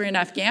Americans were in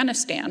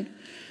Afghanistan,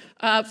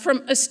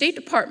 from a State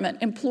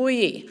Department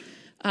employee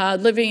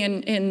living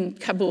in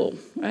Kabul,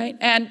 right?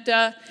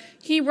 And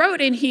he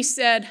wrote and he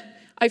said,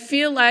 I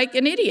feel like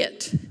an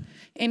idiot.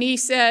 And he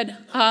said,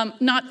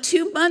 not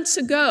 2 months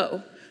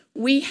ago,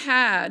 we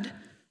had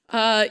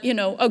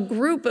a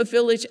group of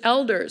village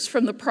elders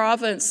from the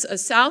province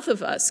south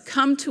of us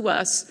come to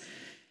us,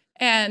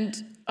 and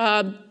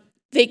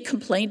they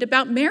complained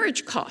about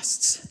marriage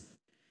costs.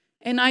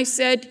 And I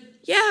said,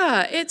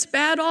 yeah, it's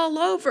bad all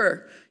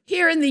over.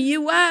 Here in the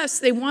U.S.,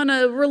 they want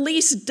to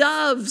release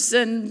doves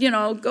and,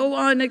 go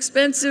on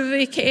expensive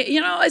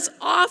vacation. It's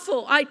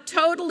awful. I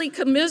totally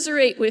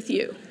commiserate with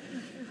you.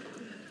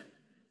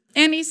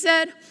 And he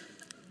said,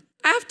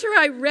 after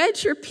I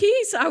read your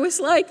piece, I was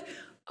like,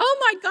 oh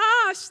my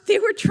gosh, they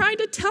were trying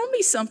to tell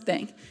me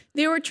something.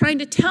 They were trying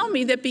to tell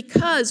me that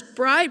because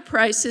bride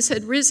prices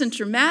had risen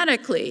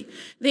dramatically,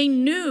 they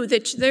knew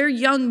that their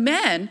young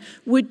men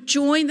would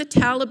join the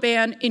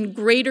Taliban in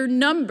greater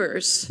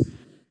numbers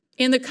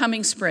in the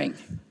coming spring.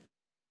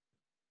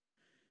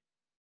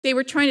 They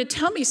were trying to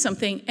tell me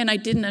something, and I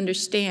didn't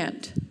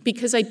understand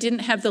because I didn't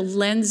have the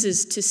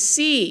lenses to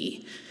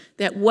see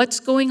that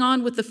what's going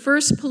on with the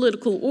first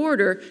political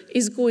order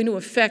is going to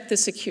affect the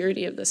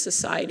security of the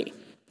society.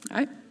 All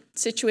right?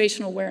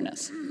 Situational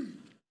awareness.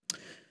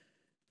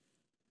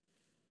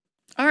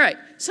 All right,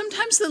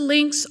 sometimes the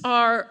links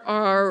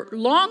are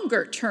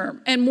longer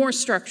term and more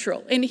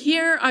structural. And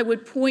here I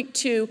would point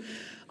to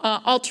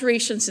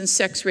alterations in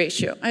sex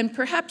ratio. And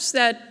perhaps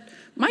that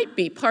might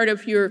be part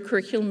of your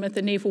curriculum at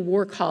the Naval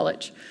War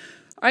College.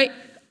 All right,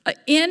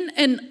 in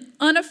an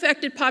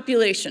unaffected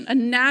population, a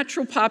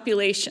natural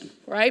population,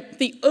 right?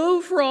 The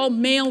overall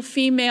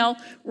male-female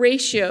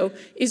ratio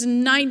is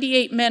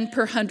 98 men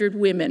per 100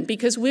 women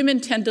because women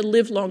tend to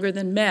live longer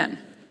than men,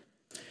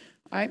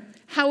 right?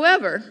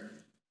 However,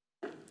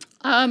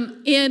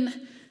 in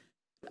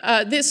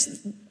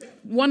this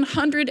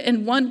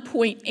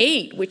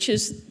 101.8, which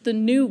is the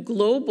new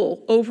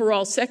global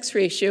overall sex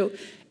ratio,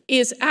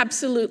 is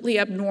absolutely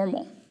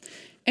abnormal.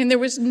 And there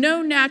was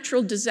no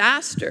natural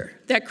disaster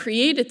that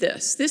created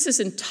this. This is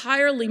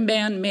entirely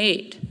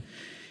man-made.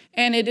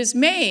 And it is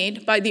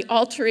made by the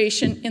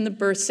alteration in the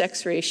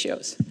birth-sex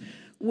ratios,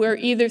 where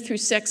either through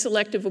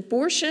sex-selective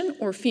abortion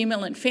or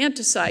female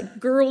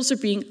infanticide, girls are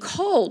being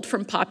culled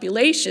from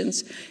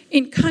populations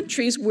in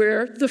countries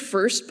where the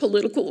first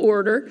political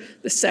order,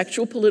 the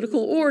sexual political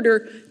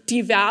order,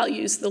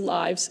 devalues the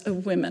lives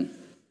of women.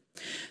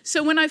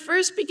 So when I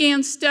first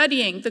began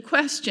studying the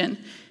question,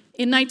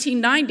 in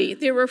 1990,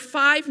 there were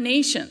 5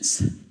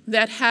 nations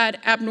that had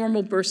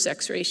abnormal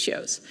birth-sex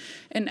ratios.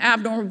 An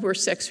abnormal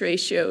birth-sex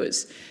ratio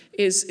is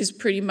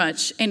pretty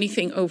much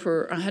anything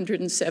over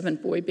 107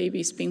 boy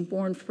babies being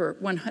born for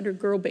 100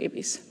 girl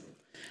babies.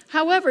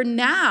 However,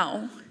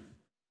 now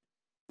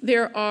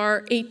there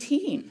are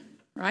 18,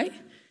 right?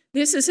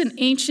 This is an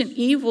ancient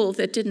evil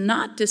that did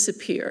not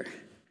disappear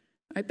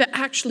right, but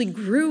actually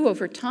grew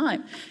over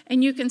time.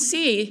 And you can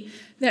see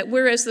that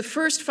whereas the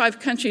first 5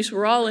 countries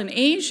were all in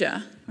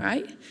Asia,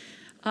 right,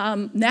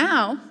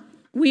 now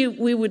we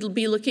would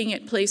be looking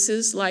at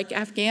places like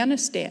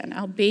Afghanistan,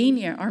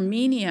 Albania,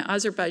 Armenia,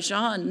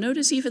 Azerbaijan.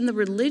 Notice even the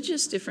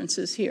religious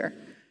differences here.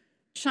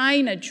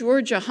 China,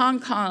 Georgia, Hong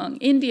Kong,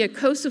 India,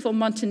 Kosovo,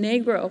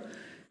 Montenegro,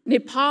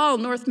 Nepal,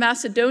 North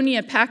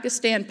Macedonia,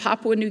 Pakistan,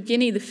 Papua New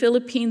Guinea, the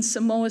Philippines,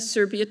 Samoa,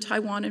 Serbia,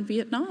 Taiwan, and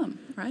Vietnam,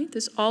 right?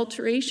 This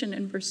alteration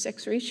in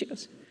birth-sex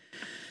ratios.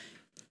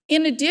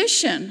 In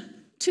addition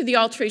to the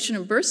alteration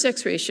in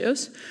birth-sex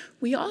ratios,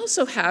 we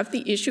also have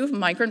the issue of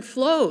migrant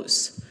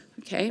flows,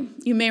 okay?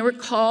 You may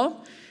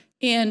recall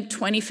in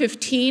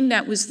 2015,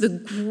 that was the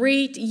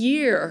great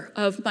year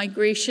of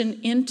migration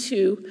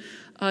into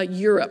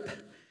Europe.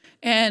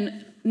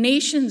 And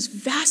nations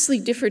vastly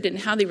differed in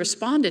how they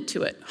responded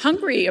to it.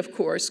 Hungary, of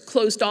course,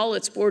 closed all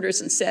its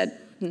borders and said,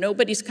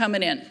 nobody's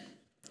coming in.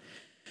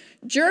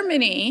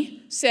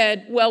 Germany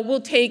said, well,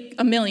 we'll take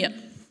 1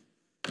 million.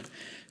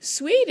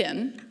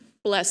 Sweden,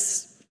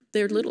 bless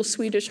their little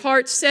Swedish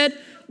hearts, said,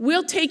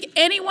 we'll take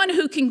anyone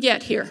who can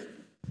get here.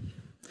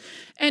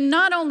 And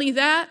not only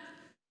that,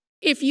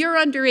 if you're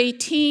under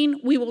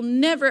 18, we will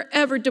never,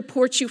 ever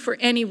deport you for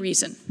any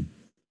reason.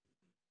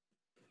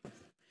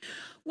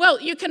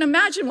 Well, you can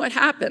imagine what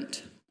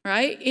happened,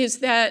 right, is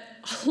that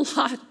a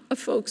lot of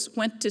folks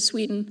went to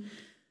Sweden.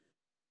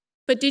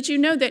 But did you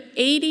know that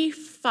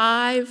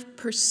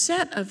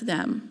 85% of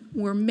them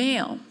were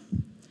male,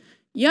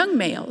 young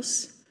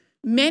males,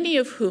 many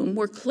of whom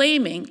were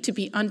claiming to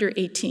be under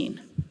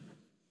 18,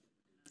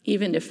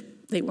 even if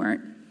they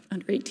weren't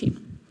under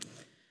 18.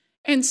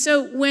 And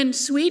so when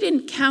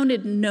Sweden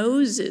counted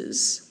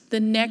noses the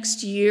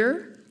next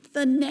year,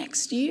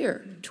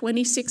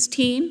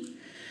 2016,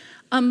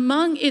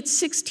 among its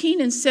 16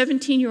 and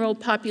 17-year-old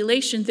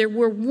population, there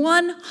were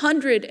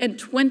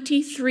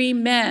 123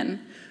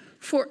 men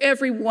for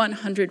every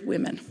 100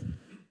 women.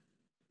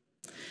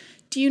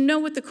 Do you know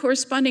what the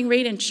corresponding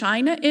rate in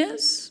China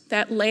is,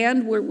 that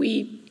land where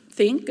we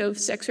think of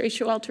sex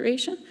ratio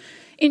alteration?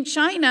 In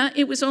China,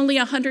 it was only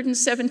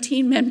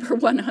 117 men per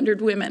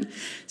 100 women.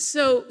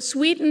 So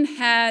Sweden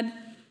had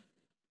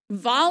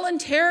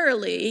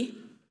voluntarily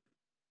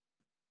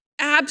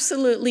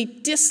absolutely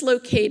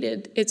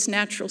dislocated its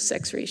natural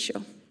sex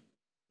ratio.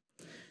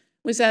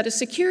 Was that a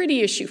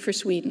security issue for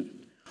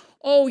Sweden?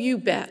 Oh, you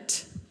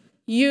bet.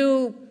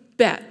 You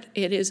bet.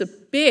 It is a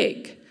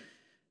big,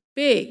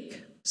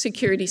 big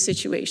security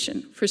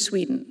situation for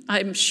Sweden.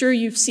 I'm sure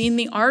you've seen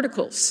the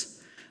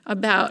articles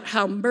about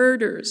how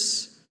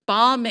murders,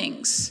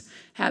 bombings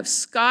have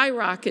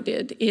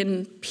skyrocketed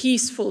in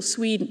peaceful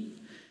Sweden.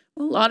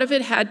 Well, a lot of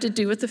it had to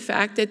do with the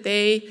fact that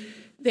they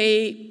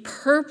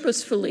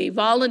purposefully,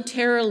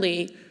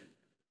 voluntarily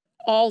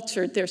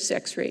altered their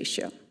sex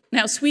ratio.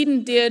 Now,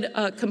 Sweden did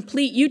a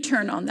complete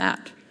U-turn on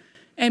that.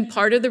 And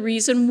part of the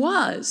reason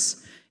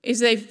is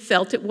they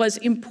felt it was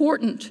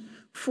important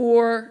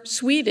for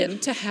Sweden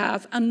to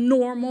have a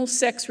normal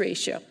sex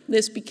ratio.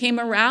 This became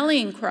a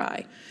rallying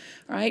cry,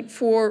 right,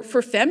 for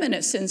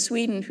feminists in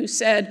Sweden who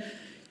said,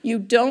 you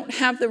don't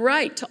have the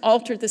right to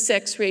alter the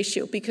sex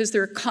ratio because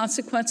there are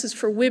consequences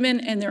for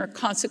women and there are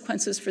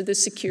consequences for the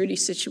security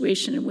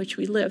situation in which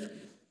we live.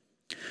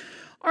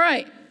 All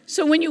right,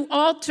 so when you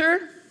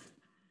alter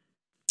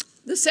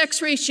the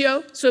sex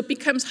ratio so it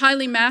becomes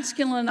highly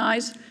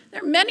masculinized,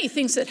 there are many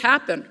things that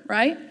happen,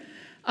 right?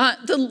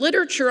 The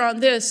literature on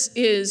this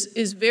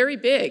is very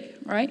big,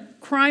 right?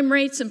 Crime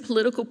rates and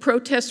political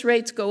protest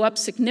rates go up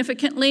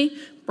significantly.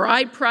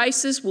 Bride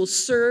prices will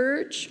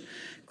surge.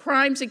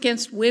 Crimes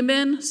against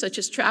women, such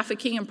as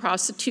trafficking and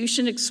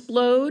prostitution,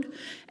 explode,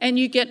 and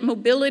you get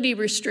mobility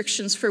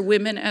restrictions for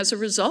women as a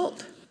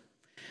result.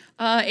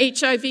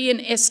 HIV and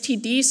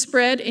STD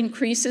spread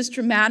increases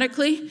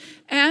dramatically,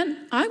 and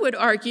I would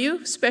argue,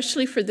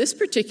 especially for this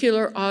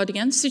particular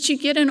audience, that you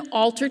get an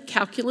altered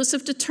calculus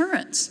of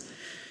deterrence.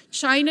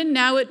 China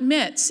now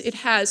admits it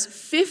has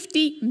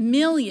 50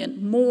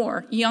 million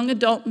more young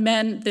adult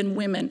men than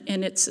women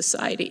in its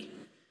society.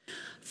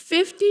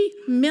 50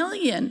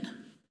 million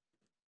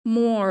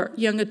more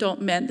young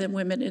adult men than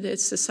women in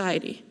its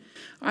society.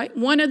 All right?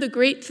 One of the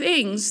great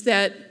things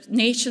that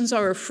nations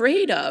are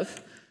afraid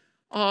of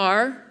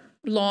are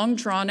long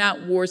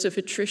drawn-out wars of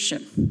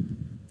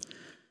attrition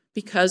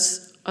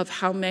because of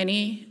how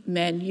many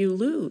men you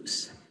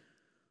lose.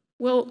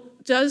 Well,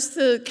 does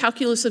the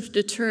calculus of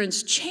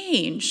deterrence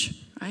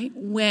change, right,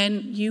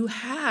 when you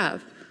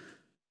have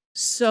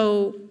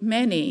so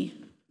many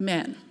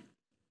men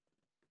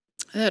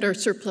that are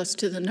surplus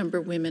to the number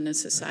of women in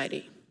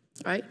society?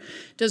 Right?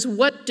 Does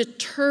what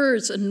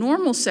deters a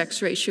normal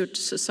sex ratio to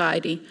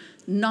society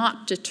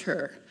not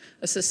deter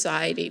a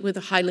society with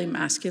a highly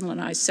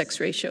masculinized sex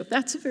ratio?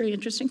 That's a very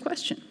interesting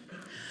question.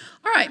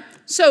 All right,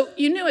 so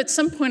you knew at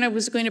some point I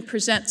was going to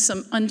present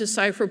some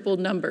undecipherable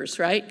numbers,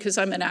 right? Because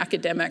I'm an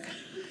academic.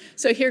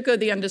 So here go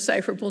the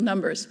undecipherable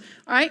numbers.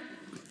 All right,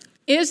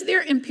 Is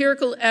there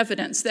empirical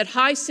evidence that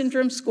high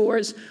syndrome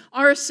scores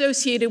are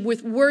associated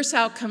with worse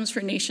outcomes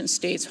for nation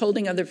states,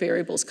 holding other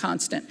variables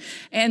constant?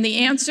 And the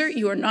answer,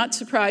 you are not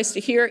surprised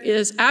to hear,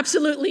 is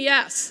absolutely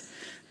yes.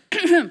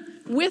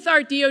 With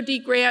our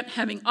DoD grant,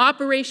 having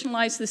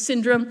operationalized the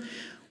syndrome,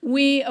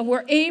 we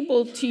were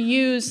able to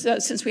use,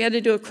 since we had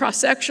to do a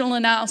cross-sectional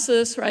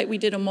analysis, right, we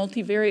did a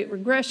multivariate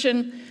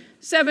regression,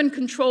 7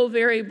 control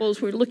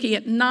variables. We're looking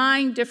at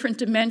 9 different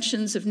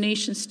dimensions of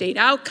nation-state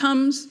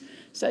outcomes,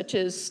 such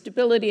as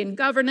stability and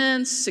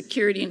governance,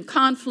 security and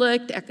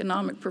conflict,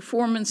 economic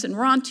performance and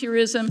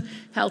rentierism,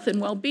 health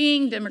and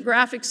well-being,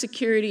 demographic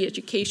security,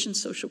 education,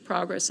 social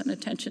progress, and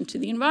attention to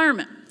the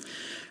environment.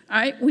 All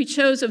right, we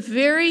chose a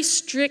very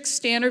strict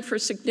standard for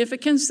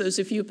significance. Those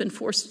of you who've been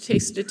forced to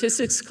take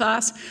statistics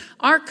class,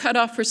 our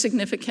cutoff for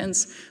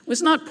significance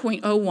was not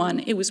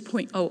 0.01, it was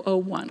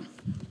 0.001,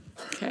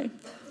 okay?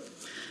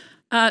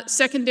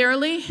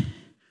 Secondarily,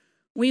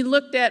 we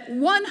looked at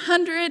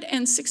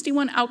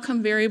 161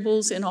 outcome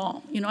variables in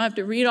all. You don't have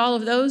to read all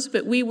of those,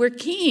 but we were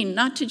keen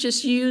not to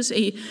just use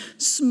a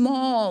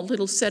small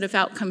little set of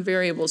outcome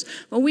variables,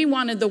 but we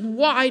wanted the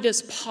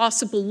widest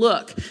possible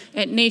look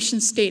at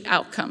nation-state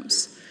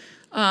outcomes.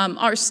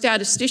 Our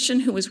statistician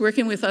who was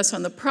working with us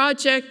on the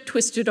project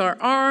twisted our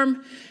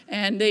arm,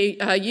 and they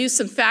used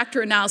some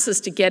factor analysis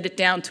to get it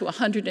down to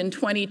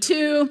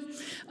 122.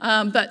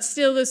 But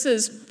still, this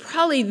is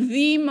probably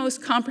the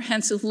most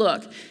comprehensive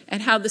look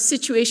at how the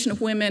situation of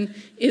women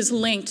is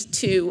linked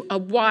to a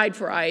wide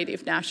variety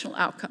of national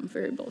outcome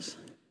variables.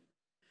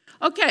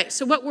 Okay,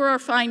 so what were our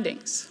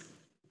findings?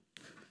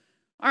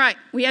 All right,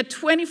 we had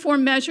 24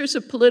 measures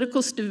of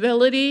political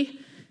stability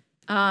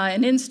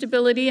and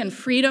instability and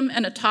freedom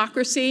and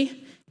autocracy.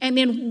 And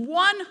in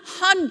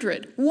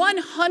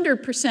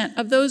 100%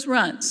 of those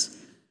runs,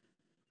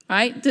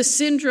 right, the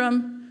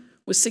syndrome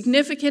was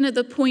significant at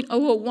the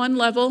 0.001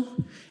 level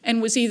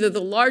and was either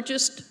the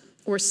largest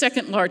or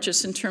second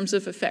largest in terms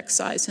of effect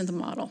size in the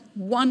model,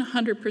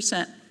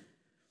 100%.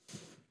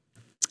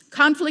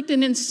 Conflict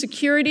and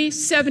insecurity,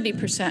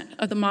 70%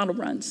 of the model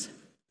runs.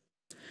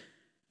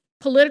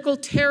 Political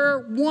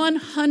terror,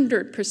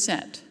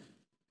 100%.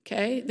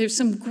 Okay? There's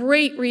some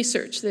great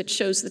research that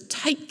shows the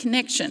tight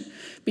connection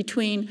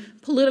between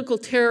political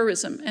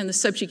terrorism and the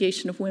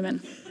subjugation of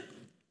women.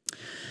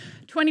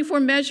 24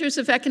 measures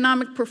of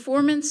economic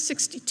performance,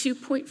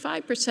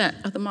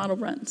 62.5% of the model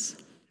runs.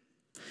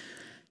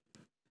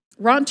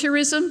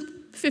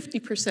 Rentierism,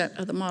 50%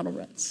 of the model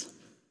runs.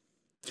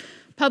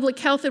 Public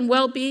health and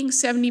well-being,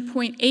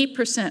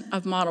 70.8%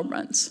 of model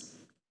runs.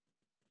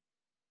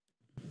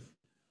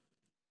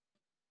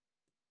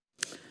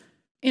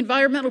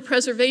 Environmental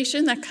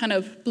preservation, that kind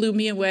of blew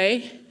me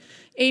away,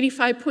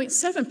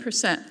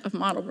 85.7% of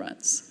model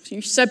runs. If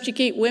you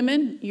subjugate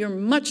women, you're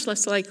much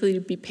less likely to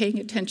be paying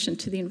attention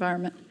to the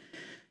environment.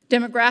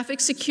 Demographic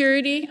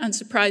security,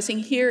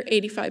 unsurprising here,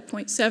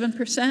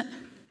 85.7%.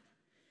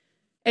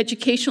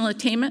 Educational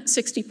attainment,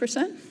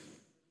 60%.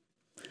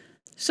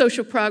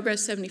 Social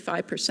progress,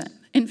 75%.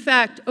 In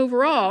fact,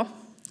 overall,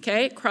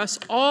 okay, across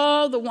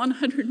all the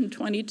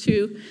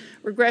 122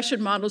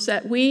 regression models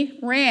that we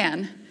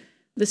ran,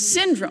 the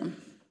syndrome,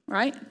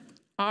 right,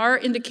 our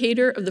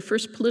indicator of the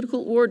first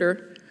political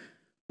order,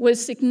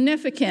 was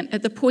significant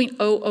at the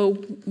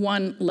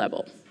 0.001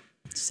 level,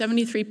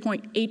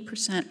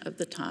 73.8% of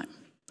the time.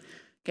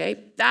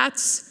 Okay,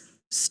 that's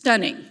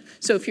stunning.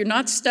 So if you're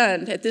not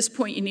stunned, at this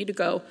point you need to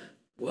go,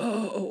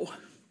 whoa. All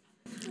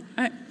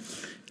right.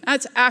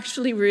 That's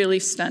actually really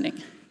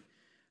stunning.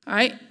 All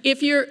right,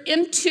 if you're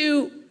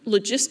into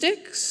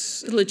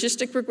logistics,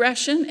 logistic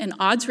regression, and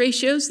odds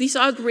ratios, these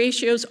odds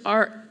ratios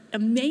are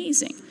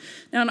amazing.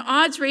 Now, an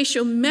odds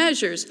ratio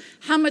measures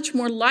how much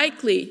more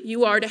likely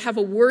you are to have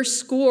a worse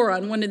score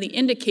on one of the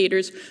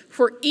indicators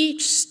for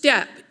each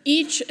step,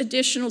 each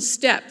additional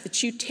step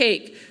that you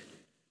take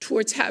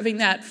towards having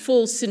that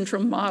full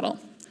syndrome model.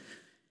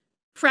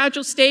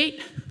 Fragile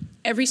state,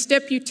 every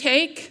step you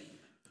take,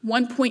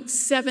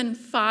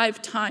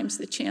 1.75 times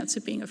the chance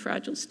of being a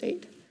fragile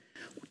state.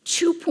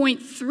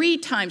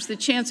 2.3 times the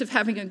chance of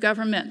having a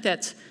government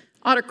that's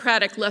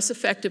autocratic, less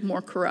effective,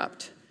 more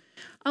corrupt.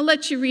 I'll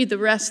let you read the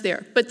rest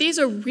there. But these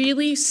are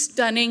really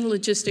stunning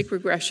logistic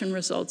regression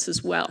results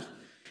as well.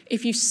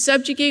 If you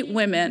subjugate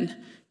women,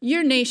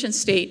 your nation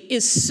state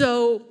is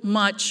so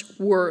much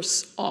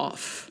worse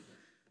off.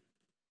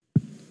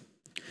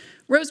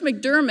 Rose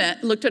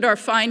McDermott looked at our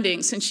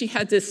findings, and she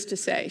had this to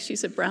say.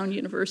 She's at Brown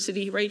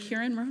University right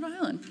here in Rhode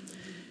Island.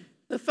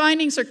 The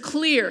findings are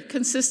clear,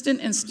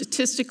 consistent, and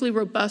statistically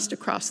robust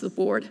across the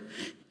board.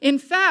 In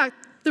fact,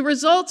 the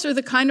results are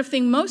the kind of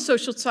thing most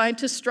social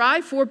scientists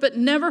strive for but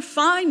never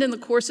find in the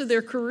course of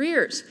their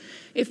careers.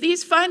 If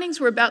these findings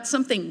were about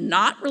something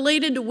not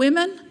related to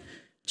women,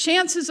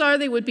 chances are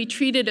they would be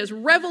treated as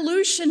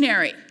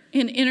revolutionary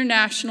in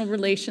international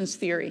relations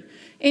theory.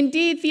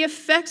 Indeed, the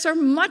effects are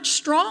much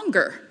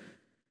stronger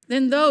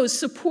than those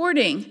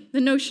supporting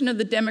the notion of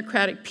the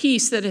democratic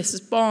peace that has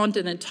spawned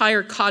an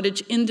entire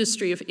cottage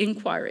industry of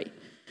inquiry.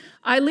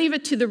 I leave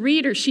it to the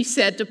reader, she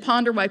said, to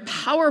ponder why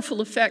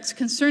powerful effects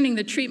concerning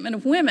the treatment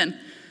of women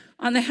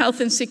on the health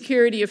and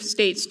security of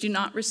states do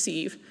not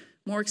receive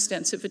more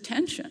extensive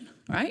attention,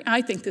 right?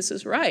 I think this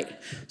is right.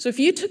 So if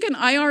you took an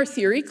IR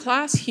theory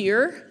class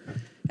here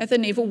at the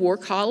Naval War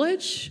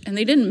College and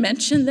they didn't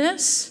mention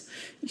this,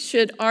 you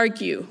should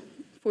argue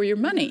for your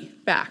money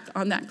back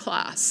on that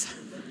class.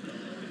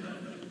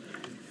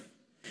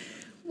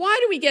 Why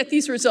do we get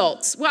these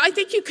results? Well, I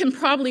think you can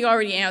probably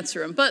already answer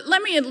them, but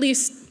let me at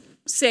least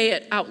say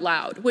it out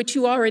loud, which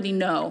you already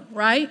know,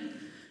 right?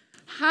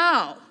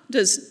 How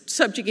does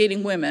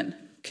subjugating women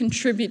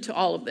contribute to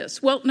all of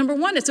this? Well, number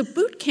one, it's a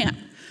boot camp.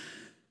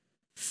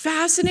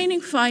 Fascinating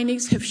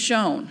findings have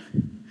shown,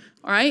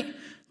 all right,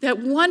 that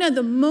one of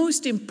the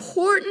most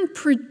important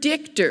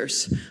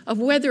predictors of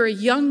whether a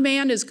young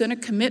man is going to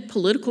commit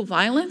political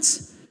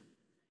violence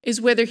is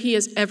whether he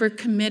has ever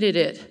committed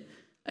it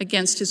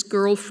against his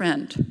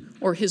girlfriend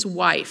or his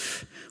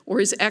wife or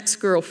his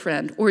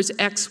ex-girlfriend or his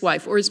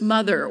ex-wife or his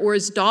mother or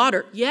his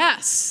daughter.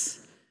 Yes,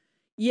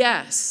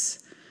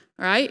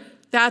 all right?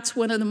 That's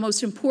one of the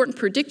most important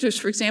predictors,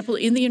 for example,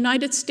 in the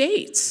United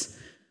States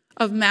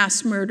of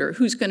mass murder.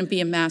 Who's going to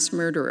be a mass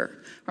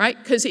murderer, right?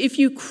 Because if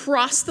you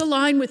cross the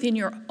line within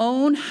your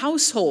own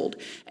household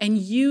and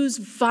use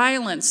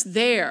violence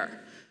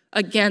there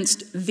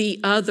against the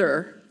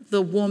other,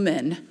 the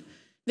woman,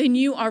 then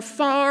you are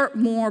far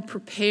more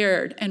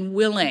prepared and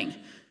willing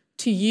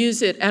to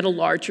use it at a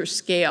larger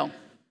scale,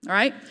 all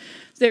right?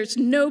 There's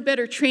no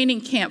better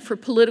training camp for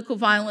political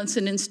violence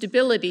and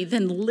instability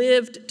than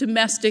lived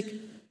domestic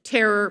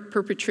terror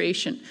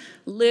perpetration,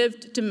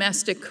 lived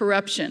domestic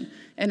corruption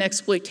and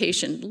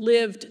exploitation,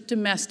 lived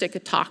domestic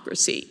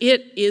autocracy.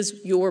 It is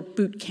your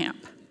boot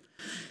camp.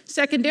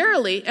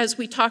 Secondarily, as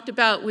we talked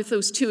about with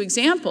those two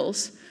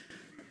examples,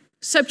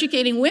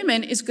 subjugating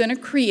women is going to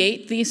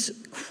create these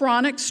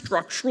chronic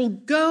structural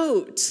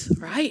goads,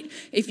 right?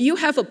 If you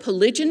have a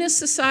polygynous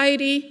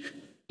society,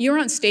 you're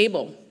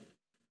unstable.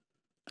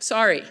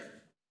 Sorry.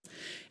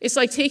 It's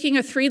like taking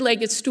a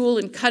three-legged stool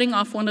and cutting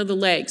off one of the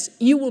legs.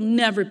 You will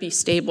never be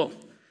stable.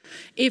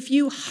 If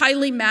you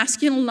highly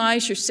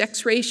masculinize your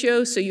sex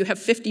ratio so you have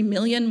 50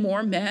 million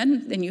more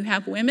men than you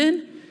have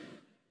women,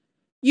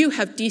 you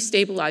have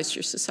destabilized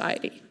your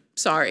society.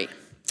 Sorry.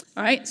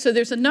 All right, so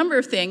there's a number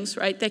of things,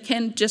 right, that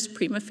can just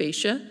prima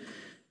facie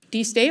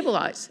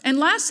destabilize. And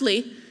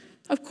lastly,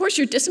 of course,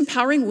 you're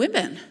disempowering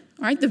women,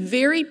 all right, the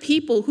very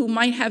people who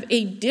might have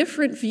a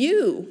different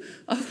view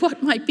of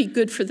what might be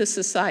good for the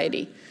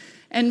society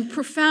and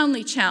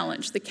profoundly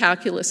challenge the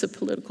calculus of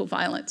political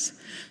violence.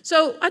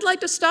 So I'd like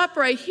to stop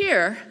right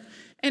here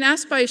and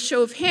ask by a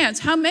show of hands,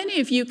 how many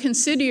of you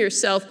consider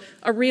yourself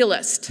a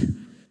realist?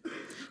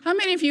 How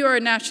many of you are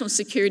a national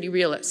security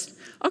realist?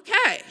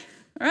 Okay.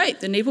 All right,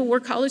 the Naval War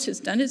College has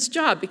done its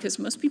job because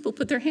most people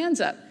put their hands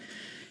up.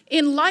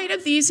 In light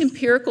of these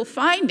empirical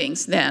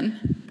findings,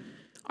 then,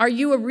 are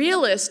you a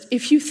realist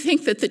if you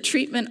think that the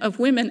treatment of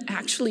women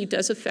actually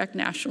does affect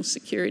national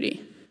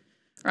security?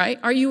 Right?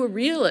 Are you a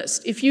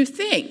realist if you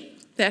think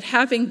that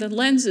having the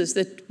lenses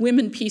that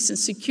women, peace, and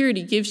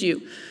security gives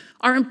you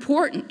are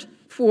important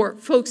for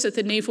folks at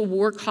the Naval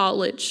War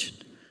College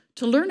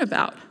to learn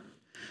about?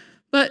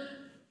 But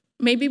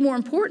maybe more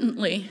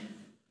importantly,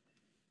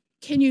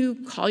 can you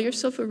call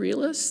yourself a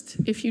realist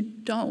if you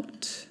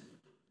don't?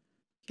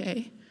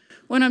 Okay?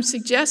 What I'm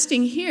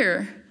suggesting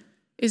here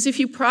is if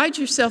you pride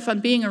yourself on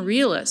being a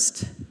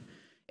realist,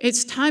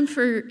 it's time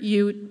for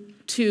you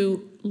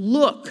to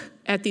look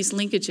at these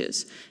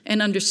linkages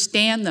and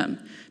understand them,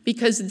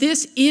 because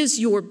this is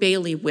your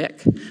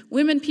bailiwick.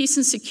 Women, peace,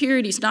 and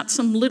security is not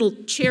some little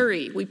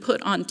cherry we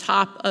put on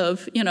top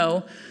of,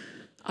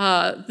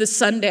 the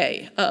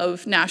sundae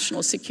of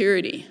national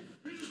security.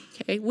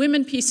 Okay?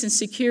 Women, peace, and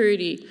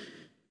security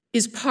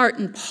is part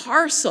and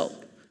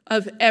parcel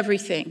of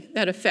everything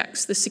that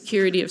affects the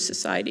security of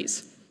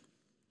societies.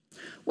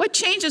 What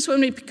changes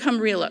when we become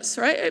realists,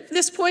 right? At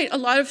this point, a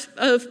lot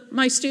of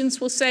my students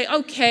will say,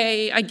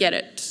 okay, I get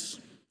it.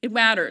 It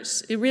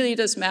matters. It really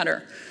does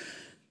matter.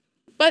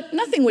 But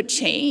nothing would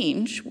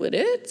change, would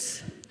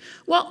it?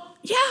 Well,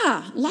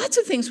 yeah, lots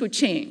of things would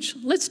change.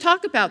 Let's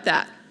talk about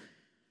that.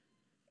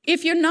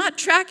 If you're not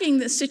tracking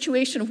the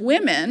situation of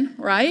women,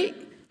 right,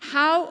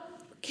 how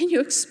can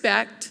you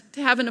expect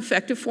to have an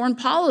effective foreign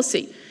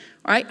policy,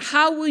 right?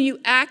 How will you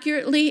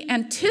accurately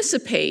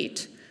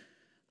anticipate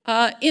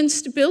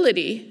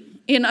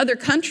instability in other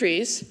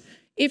countries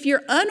if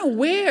you're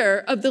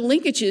unaware of the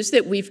linkages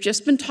that we've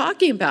just been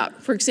talking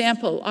about? For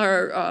example,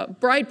 our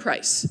bride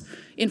price,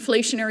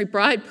 inflationary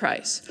bride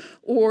price,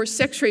 or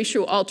sex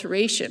ratio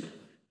alteration,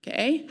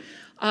 okay?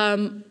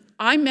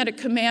 I met a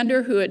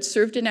commander who had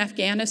served in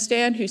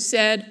Afghanistan who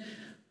said,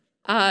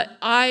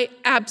 I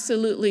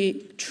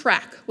absolutely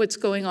track what's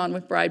going on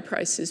with bride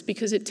prices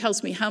because it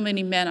tells me how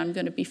many men I'm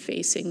going to be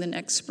facing the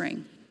next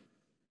spring.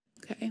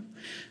 Okay?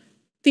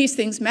 These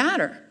things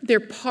matter. They're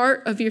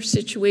part of your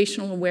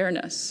situational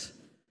awareness.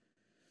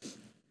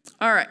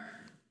 All right.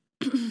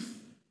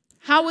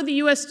 How will the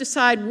U.S.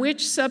 decide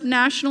which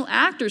subnational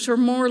actors are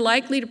more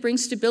likely to bring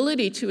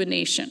stability to a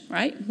nation,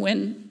 right,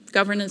 when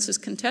governance is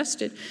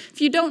contested,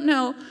 if you don't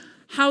know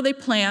how they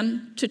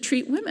plan to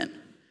treat women?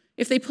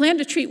 If they plan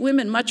to treat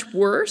women much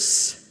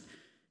worse,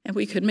 and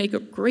we could make a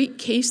great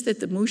case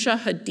that the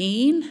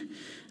Mujahideen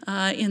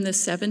in the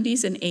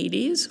 70s and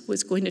 80s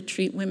was going to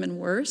treat women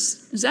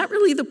worse, is that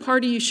really the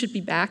party you should be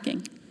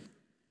backing?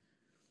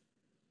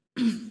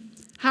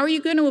 How are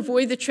you going to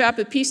avoid the trap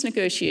of peace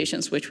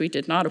negotiations, which we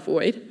did not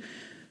avoid,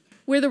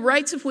 where the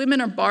rights of women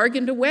are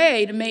bargained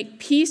away to make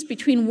peace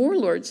between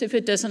warlords if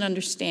it doesn't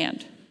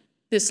understand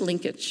this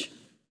linkage?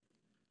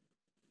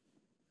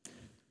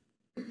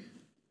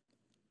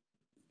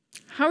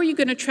 How are you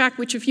going to track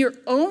which of your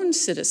own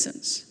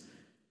citizens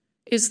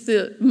is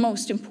the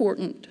most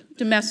important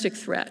domestic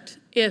threat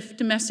if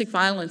domestic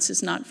violence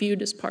is not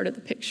viewed as part of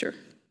the picture?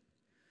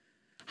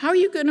 How are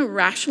you going to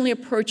rationally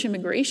approach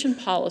immigration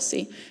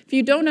policy if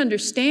you don't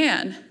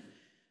understand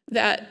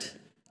that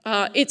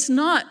it's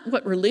not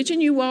what religion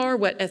you are,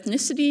 what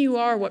ethnicity you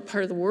are, what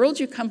part of the world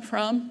you come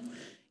from?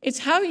 It's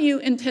how you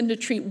intend to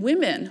treat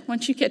women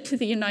once you get to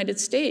the United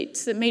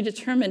States that may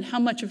determine how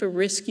much of a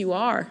risk you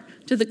are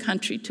to the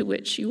country to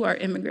which you are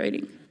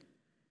immigrating.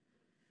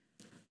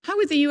 How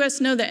would the U.S.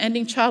 know that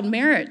ending child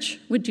marriage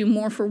would do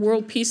more for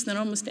world peace than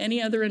almost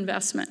any other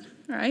investment,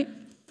 right?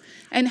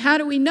 And how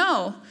do we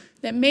know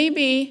that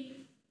maybe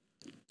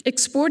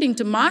exporting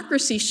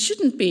democracy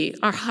shouldn't be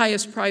our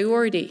highest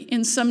priority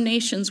in some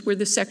nations where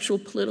the sexual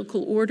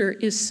political order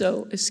is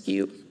so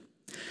askew?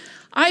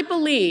 I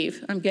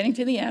believe, I'm getting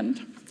to the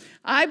end,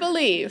 I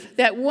believe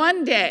that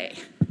one day,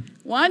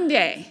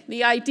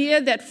 the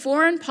idea that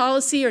foreign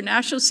policy or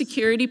national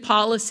security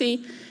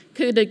policy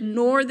could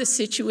ignore the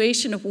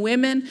situation of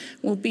women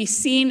will be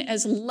seen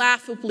as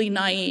laughably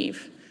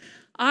naive.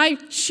 I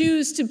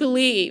choose to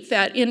believe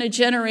that in a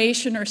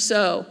generation or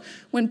so,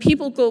 when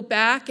people go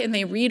back and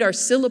they read our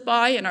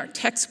syllabi and our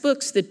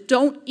textbooks that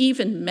don't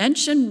even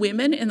mention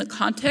women in the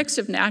context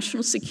of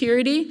national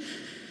security,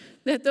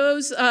 that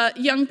those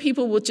young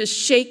people will just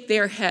shake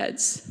their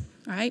heads,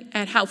 right,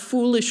 at how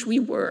foolish we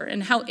were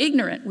and how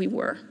ignorant we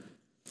were.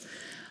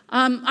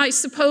 I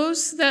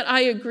suppose that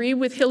I agree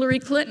with Hillary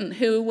Clinton,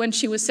 who, when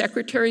she was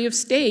Secretary of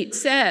State,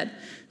 said,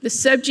 the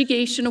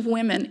subjugation of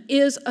women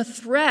is a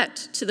threat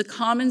to the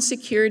common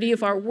security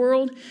of our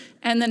world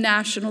and the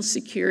national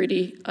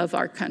security of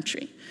our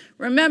country.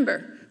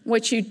 Remember,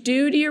 what you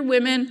do to your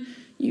women,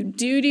 you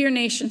do to your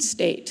nation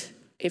state.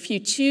 If you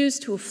choose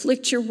to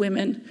afflict your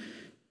women,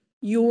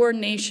 your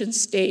nation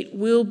state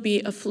will be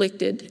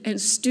afflicted,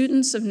 and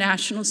students of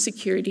national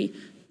security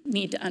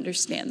need to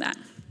understand that.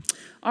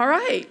 All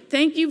right,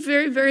 thank you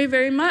very, very,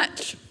 very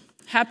much.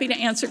 Happy to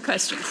answer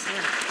questions.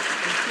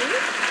 Thank you.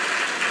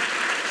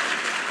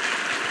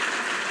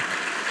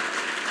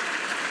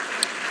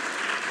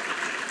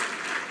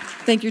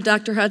 Thank you,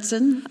 Dr.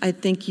 Hudson. I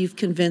think you've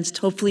convinced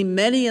hopefully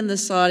many in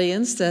this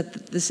audience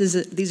that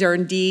these are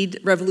indeed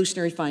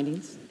revolutionary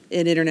findings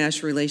in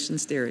international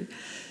relations theory.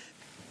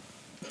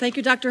 Thank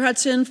you, Dr.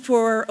 Hudson,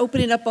 for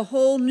opening up a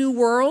whole new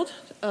world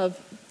of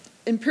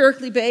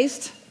empirically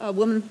based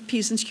women,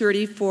 peace, and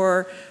security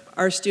for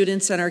our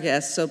students and our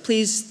guests. So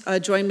please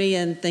join me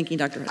in thanking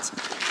Dr. Hudson.